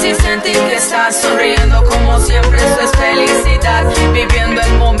mañanas y sentir que estás sonriendo como siempre, eso es felicidad. Viviendo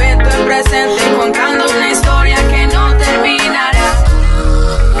el momento en presente, contando una historia que no terminará.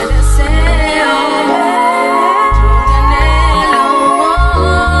 Te deseo, yo te anhelo,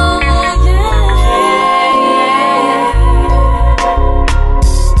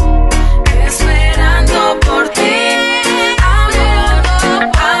 esperando por ti, amor,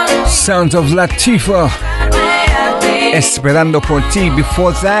 amor, Sounds of Latifa, Esperando por ti.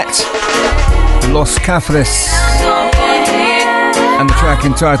 Before that, Los Cafres, and the track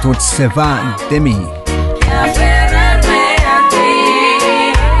entitled Seva de mi. aferrarme a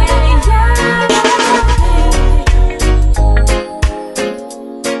ti.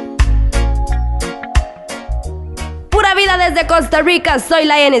 Pura vida desde Costa Rica, soy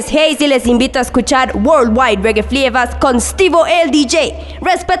Lioness Hayes y les invito a escuchar Worldwide Reggae Flavas con Stevo el DJ.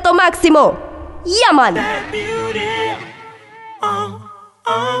 Respeto máximo. Yaman.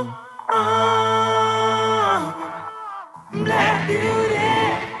 Black beauty,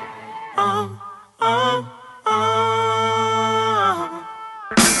 oh, oh, oh.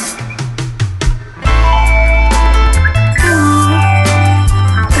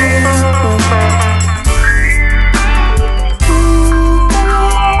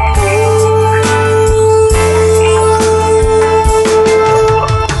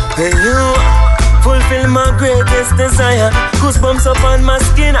 Hey you, fulfill my greatest desire. Goosebumps up on my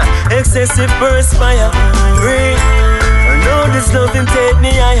skin, excessive perspire. Ring, I know this loving take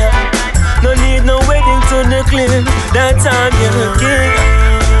me higher. No need no wedding to declare that I'm your king.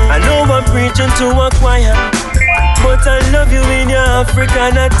 I know I'm preaching to a choir, but I love you in your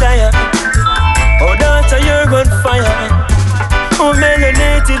African attire. Oh daughter, you're on fire. Oh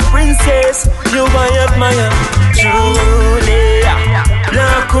melanated princess, you I admire. Truly,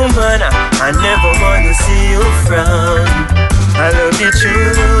 black woman, I never wanna see you frown. I love you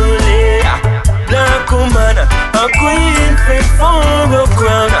truly, black woman, a queen fit for a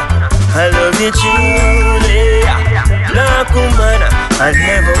crown. I love you truly, black woman, I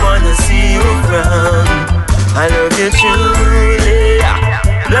never wanna see you frown. I love you truly,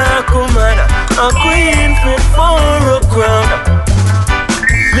 black woman, a queen fit for a crown.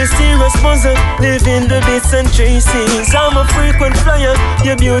 Mysterious puzzle, live in the bits and traces. I'm a frequent flyer,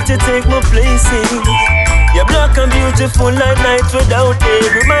 your beauty take my places. You're black and beautiful like night without day.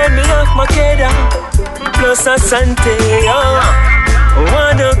 Remind me of Makeda, plus Asante. Oh,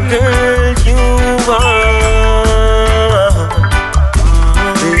 what a girl you are.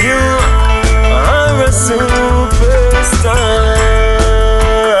 You are a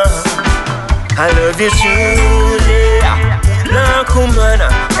superstar. I love you truly, black woman, I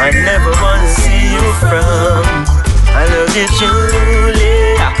never wanna see you frown. I love you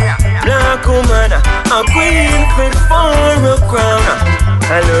truly, black woman, a queen fit for a crown.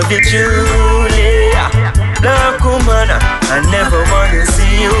 I love you truly, black woman, I never wanna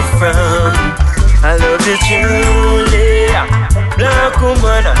see you frown. I love you truly, black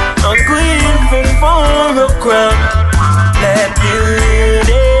woman, a queen fit for a crown. Black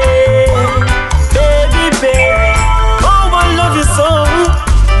beauty, baby, baby, oh I love you so.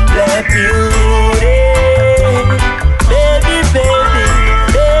 Black beauty, baby, baby,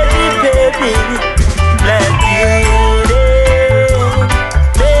 baby, baby.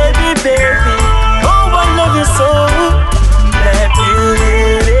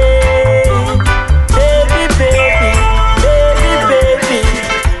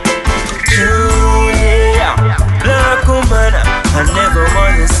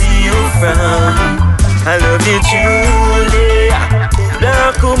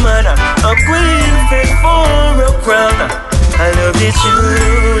 a queen fit for a crown. I love you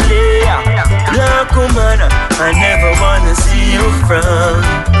truly, black woman. I never wanna see you frown.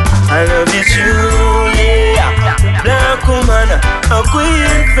 I love you truly, black woman. A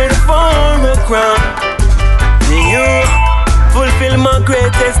queen fit for a crown. You fulfill my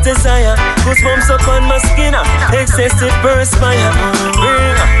greatest desire. Goosebumps up on my skin, excessive perspire.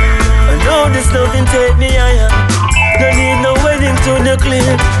 I know this loving take me higher. Don't need no wedding to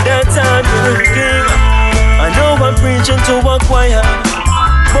declare that I'm your king. I know I'm preaching to a choir,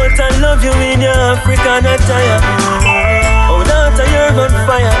 but I love you in your African attire. Oh, daughter, you're on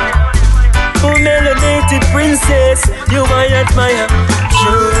fire. Oh, melanated princess, you I admire.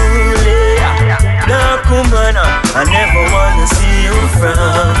 Truly, black woman, I never wanna see you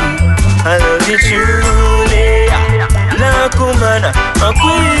frown. I love you truly, black woman, a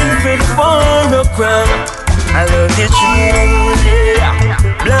queen fit for a crown. I love you truly,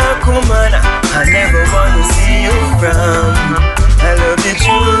 black woman, I never wanna see you frown. I love you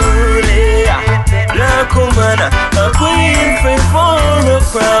truly, black woman, a queen fit for a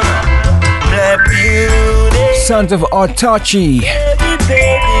crown. Black beauty, Sound of Artachi, baby,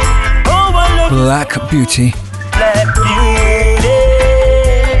 baby. Oh, I love Black Beauty. Black beauty,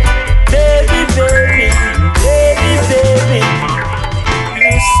 baby, baby, baby, baby.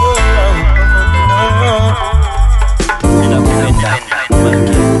 You're so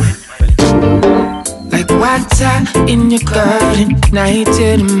like water in your garden, night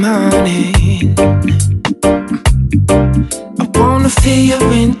till the morning. I wanna feel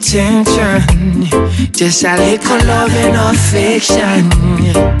your intention, just a little love and affection.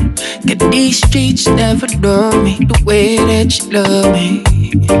 Get these streets never love me the way that you love me.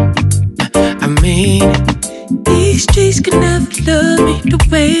 I mean, these streets can never love me the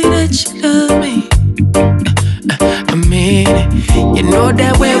way that you love me. I mean, you know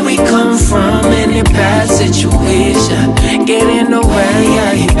that where we come from, any bad situation get in the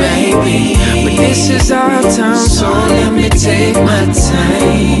way, baby. But this is our time, so let me take my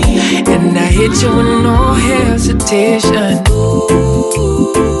time. And I hit you with no hesitation.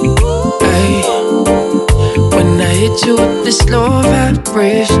 Ay. When I hit you with the slow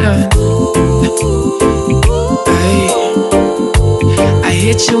vibration, ay. I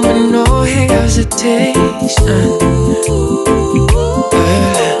hit you with no hesitation.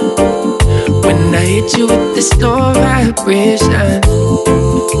 When I hit you with the slow vibration,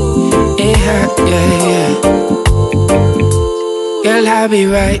 yeah, yeah, yeah. Girl, I'll be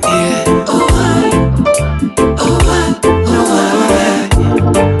right here. Oh,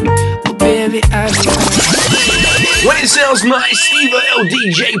 baby, I'll be right here. When it sounds nice, Steve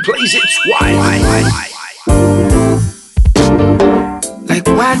LDJ plays it twice. Like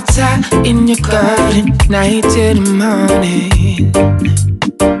water in your garden, night till the morning.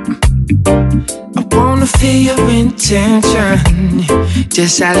 I wanna feel your intention,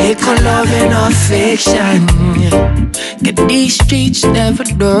 just a little love and affection. Get these streets never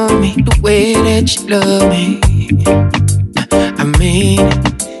love me the way that you love me. I mean,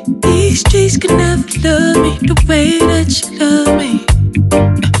 these streets can never love me the way that you love me.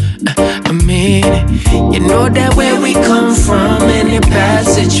 I mean, you know that where we come from, any bad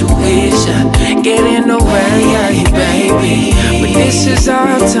situation get in the way, baby. But this is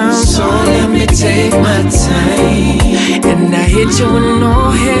our time, so let me take my time. And I hit you with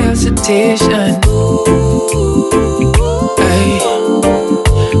no hesitation. Ay.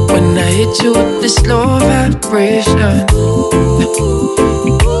 When I hit you with the slow vibration,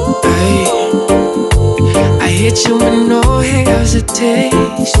 ay. I hit you with no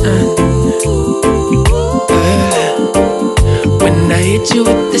hesitation. When I hit you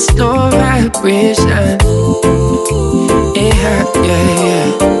with the slow vibration, yeah, yeah, yeah.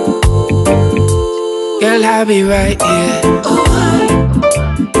 Girl, I'll be right here.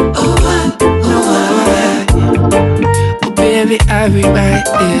 Oh, baby, I'll be right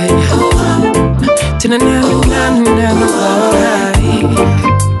there.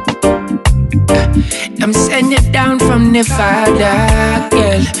 I'm sending you down from the father,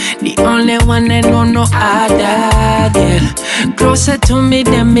 girl. The only one that know no other, girl. Closer to me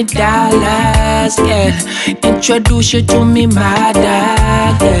than me dollars, girl. Introduce you to me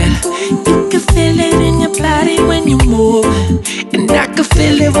mother, girl. You can feel it in your body when you move, and I can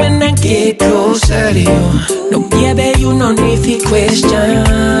feel it when I get closer to you. No, baby, you no need to question,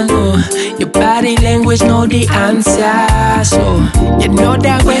 no. Your body language know the answer, so you know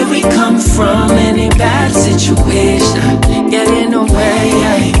that where we come from, any bad situation get in the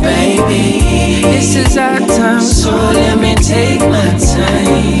way, baby. This is our time, so let me take my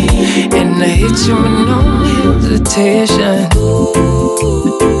time. And I hit you with no hesitation.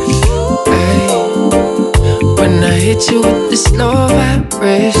 hit you with the slow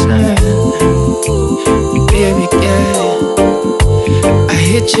vibration. Baby girl, I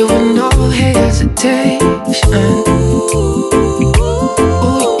hit you with no hesitation.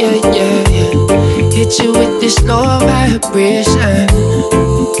 Oh yeah, yeah, yeah. Hit you with this slow vibration.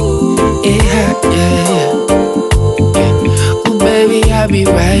 Yeah, yeah, yeah. Oh baby, I'll be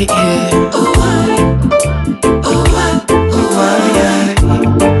right here.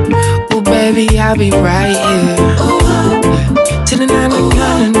 Oh baby, I'll be right here. To the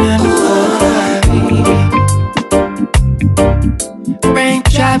 999.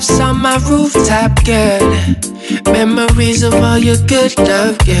 Raindrops on my rooftop, girl. Memories of all your good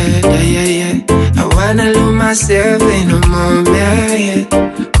love, girl. Yeah, yeah, yeah. I wanna lose myself in a moment.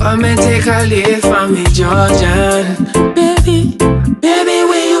 Come and take a leave from me, Georgian. Baby, baby,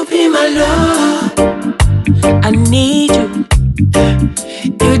 will you be my love? I need you.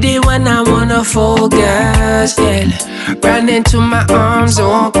 You the one I wanna focus, girl. Run into my arms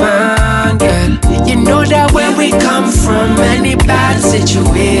open, girl. You know that where we come from, any bad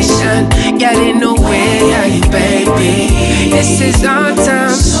situation get in the way, baby. This is our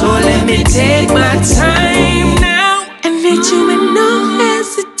time, so let me take my time now and hit you with no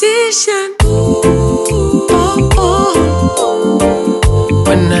hesitation. Oh, oh.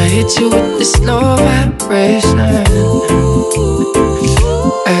 When I hit you with the slow vibration.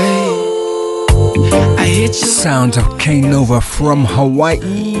 Sounds of K-Nova from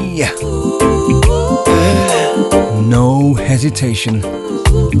Hawaii. No hesitation.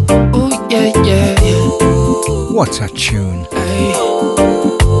 Oh yeah, yeah, yeah. What a tune.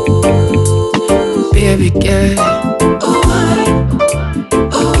 Baby girl.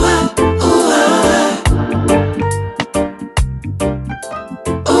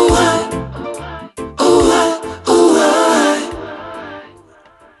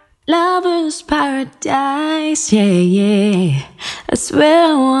 Lover's paradise, yeah, yeah. That's where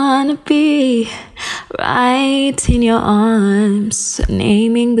I wanna be. Right in your arms,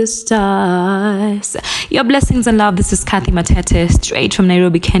 naming the stars. Your blessings and love. This is Kathy Matete, straight from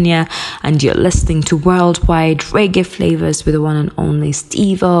Nairobi, Kenya, and you're listening to Worldwide Reggae Flavors with the one and only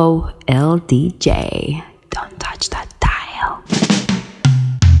Steve-O LDJ. Don't touch that dial.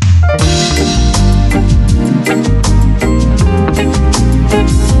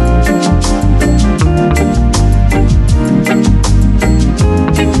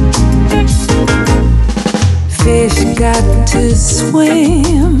 Fish got to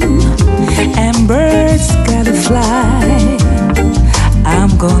swim and birds gotta fly.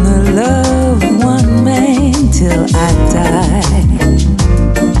 I'm gonna love one man till I die.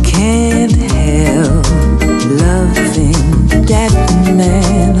 Can't help loving that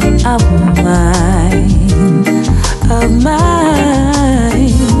man of mine, of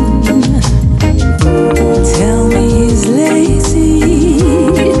mine. Tell me he's lazy,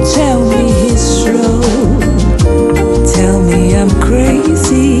 tell me he's slow. Tell me I'm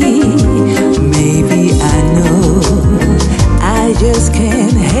crazy, maybe I know. I just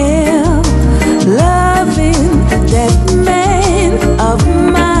can't help loving that man of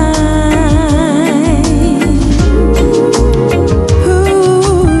mine.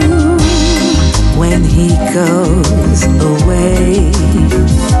 Ooh, when he goes away,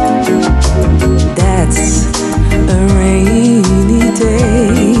 that's a rainy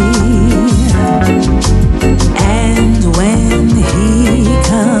day. When he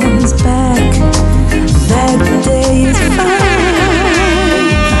comes back, that day is fine.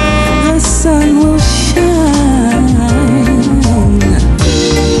 The sun will shine.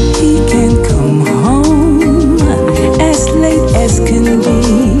 He can come home as late as can be.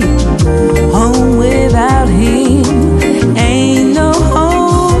 Home without him ain't no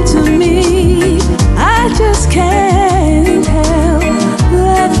home to me. I just can't help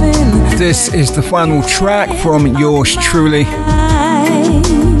loving. This is the final track from yours truly.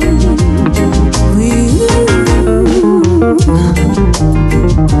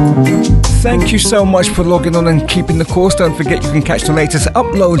 Thank you so much for logging on and keeping the course. Don't forget you can catch the latest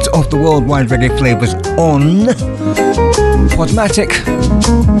uploads of the Worldwide Reggae Flavors on Podmatic,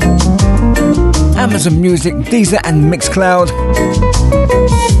 Amazon Music, Deezer and Mixcloud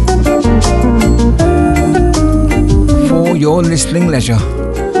for your listening leisure.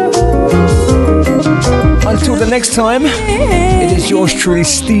 Until the next time, it is yours truly,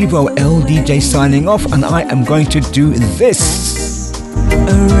 Steve-O LDJ signing off, and I am going to do this. A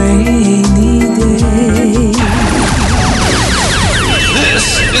rainy day. This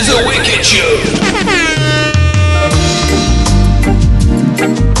is a wicked tune.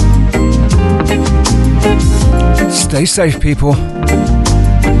 Stay safe, people.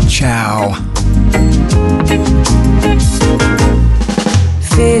 Ciao.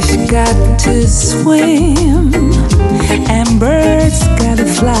 Fish got to swim and birds gotta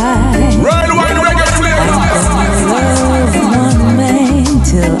fly. Worldwide Reggae Flavas. Love one man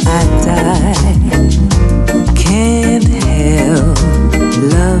till I die. Can't help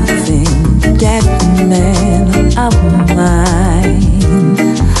loving that man of mine,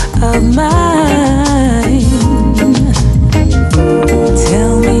 of mine.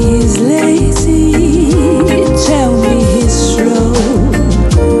 Tell me he's lazy, tell me he's slow,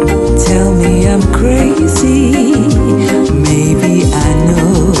 tell me I'm crazy, maybe I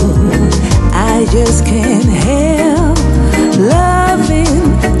know. I just can't help loving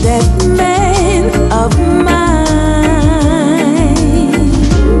that man of mine.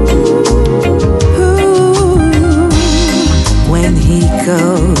 Ooh, when he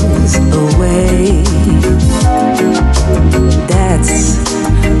goes away, that's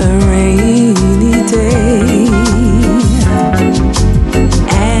a rainy day.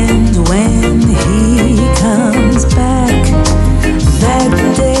 And when he comes back, that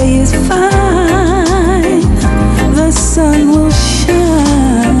day is fine. The sun will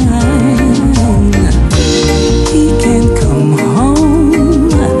shine. He can come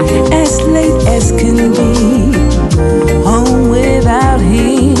home as late as can be. Home without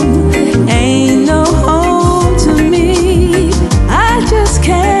him ain't no home to me. I just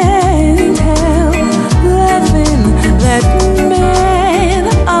can't help loving that man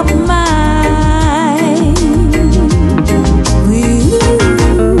of mine.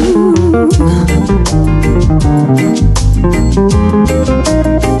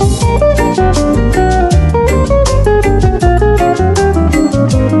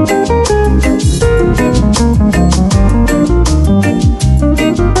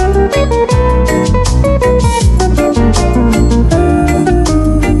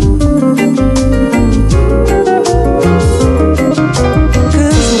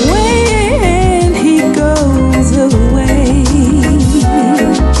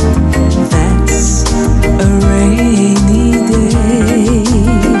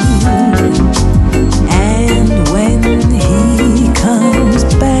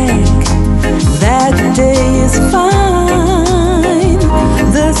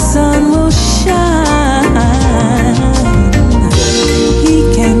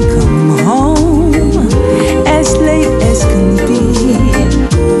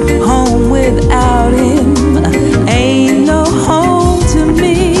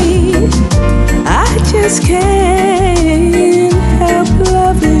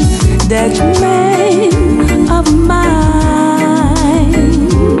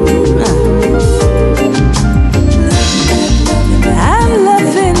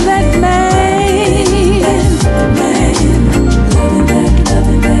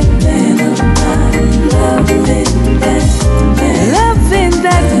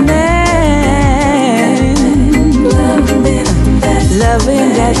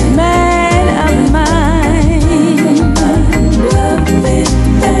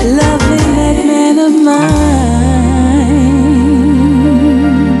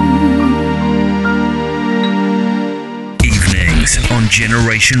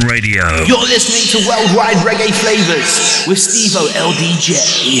 Generation Radio. You're listening to Worldwide Reggae Flavas with Steve-O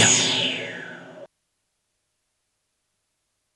LDJ.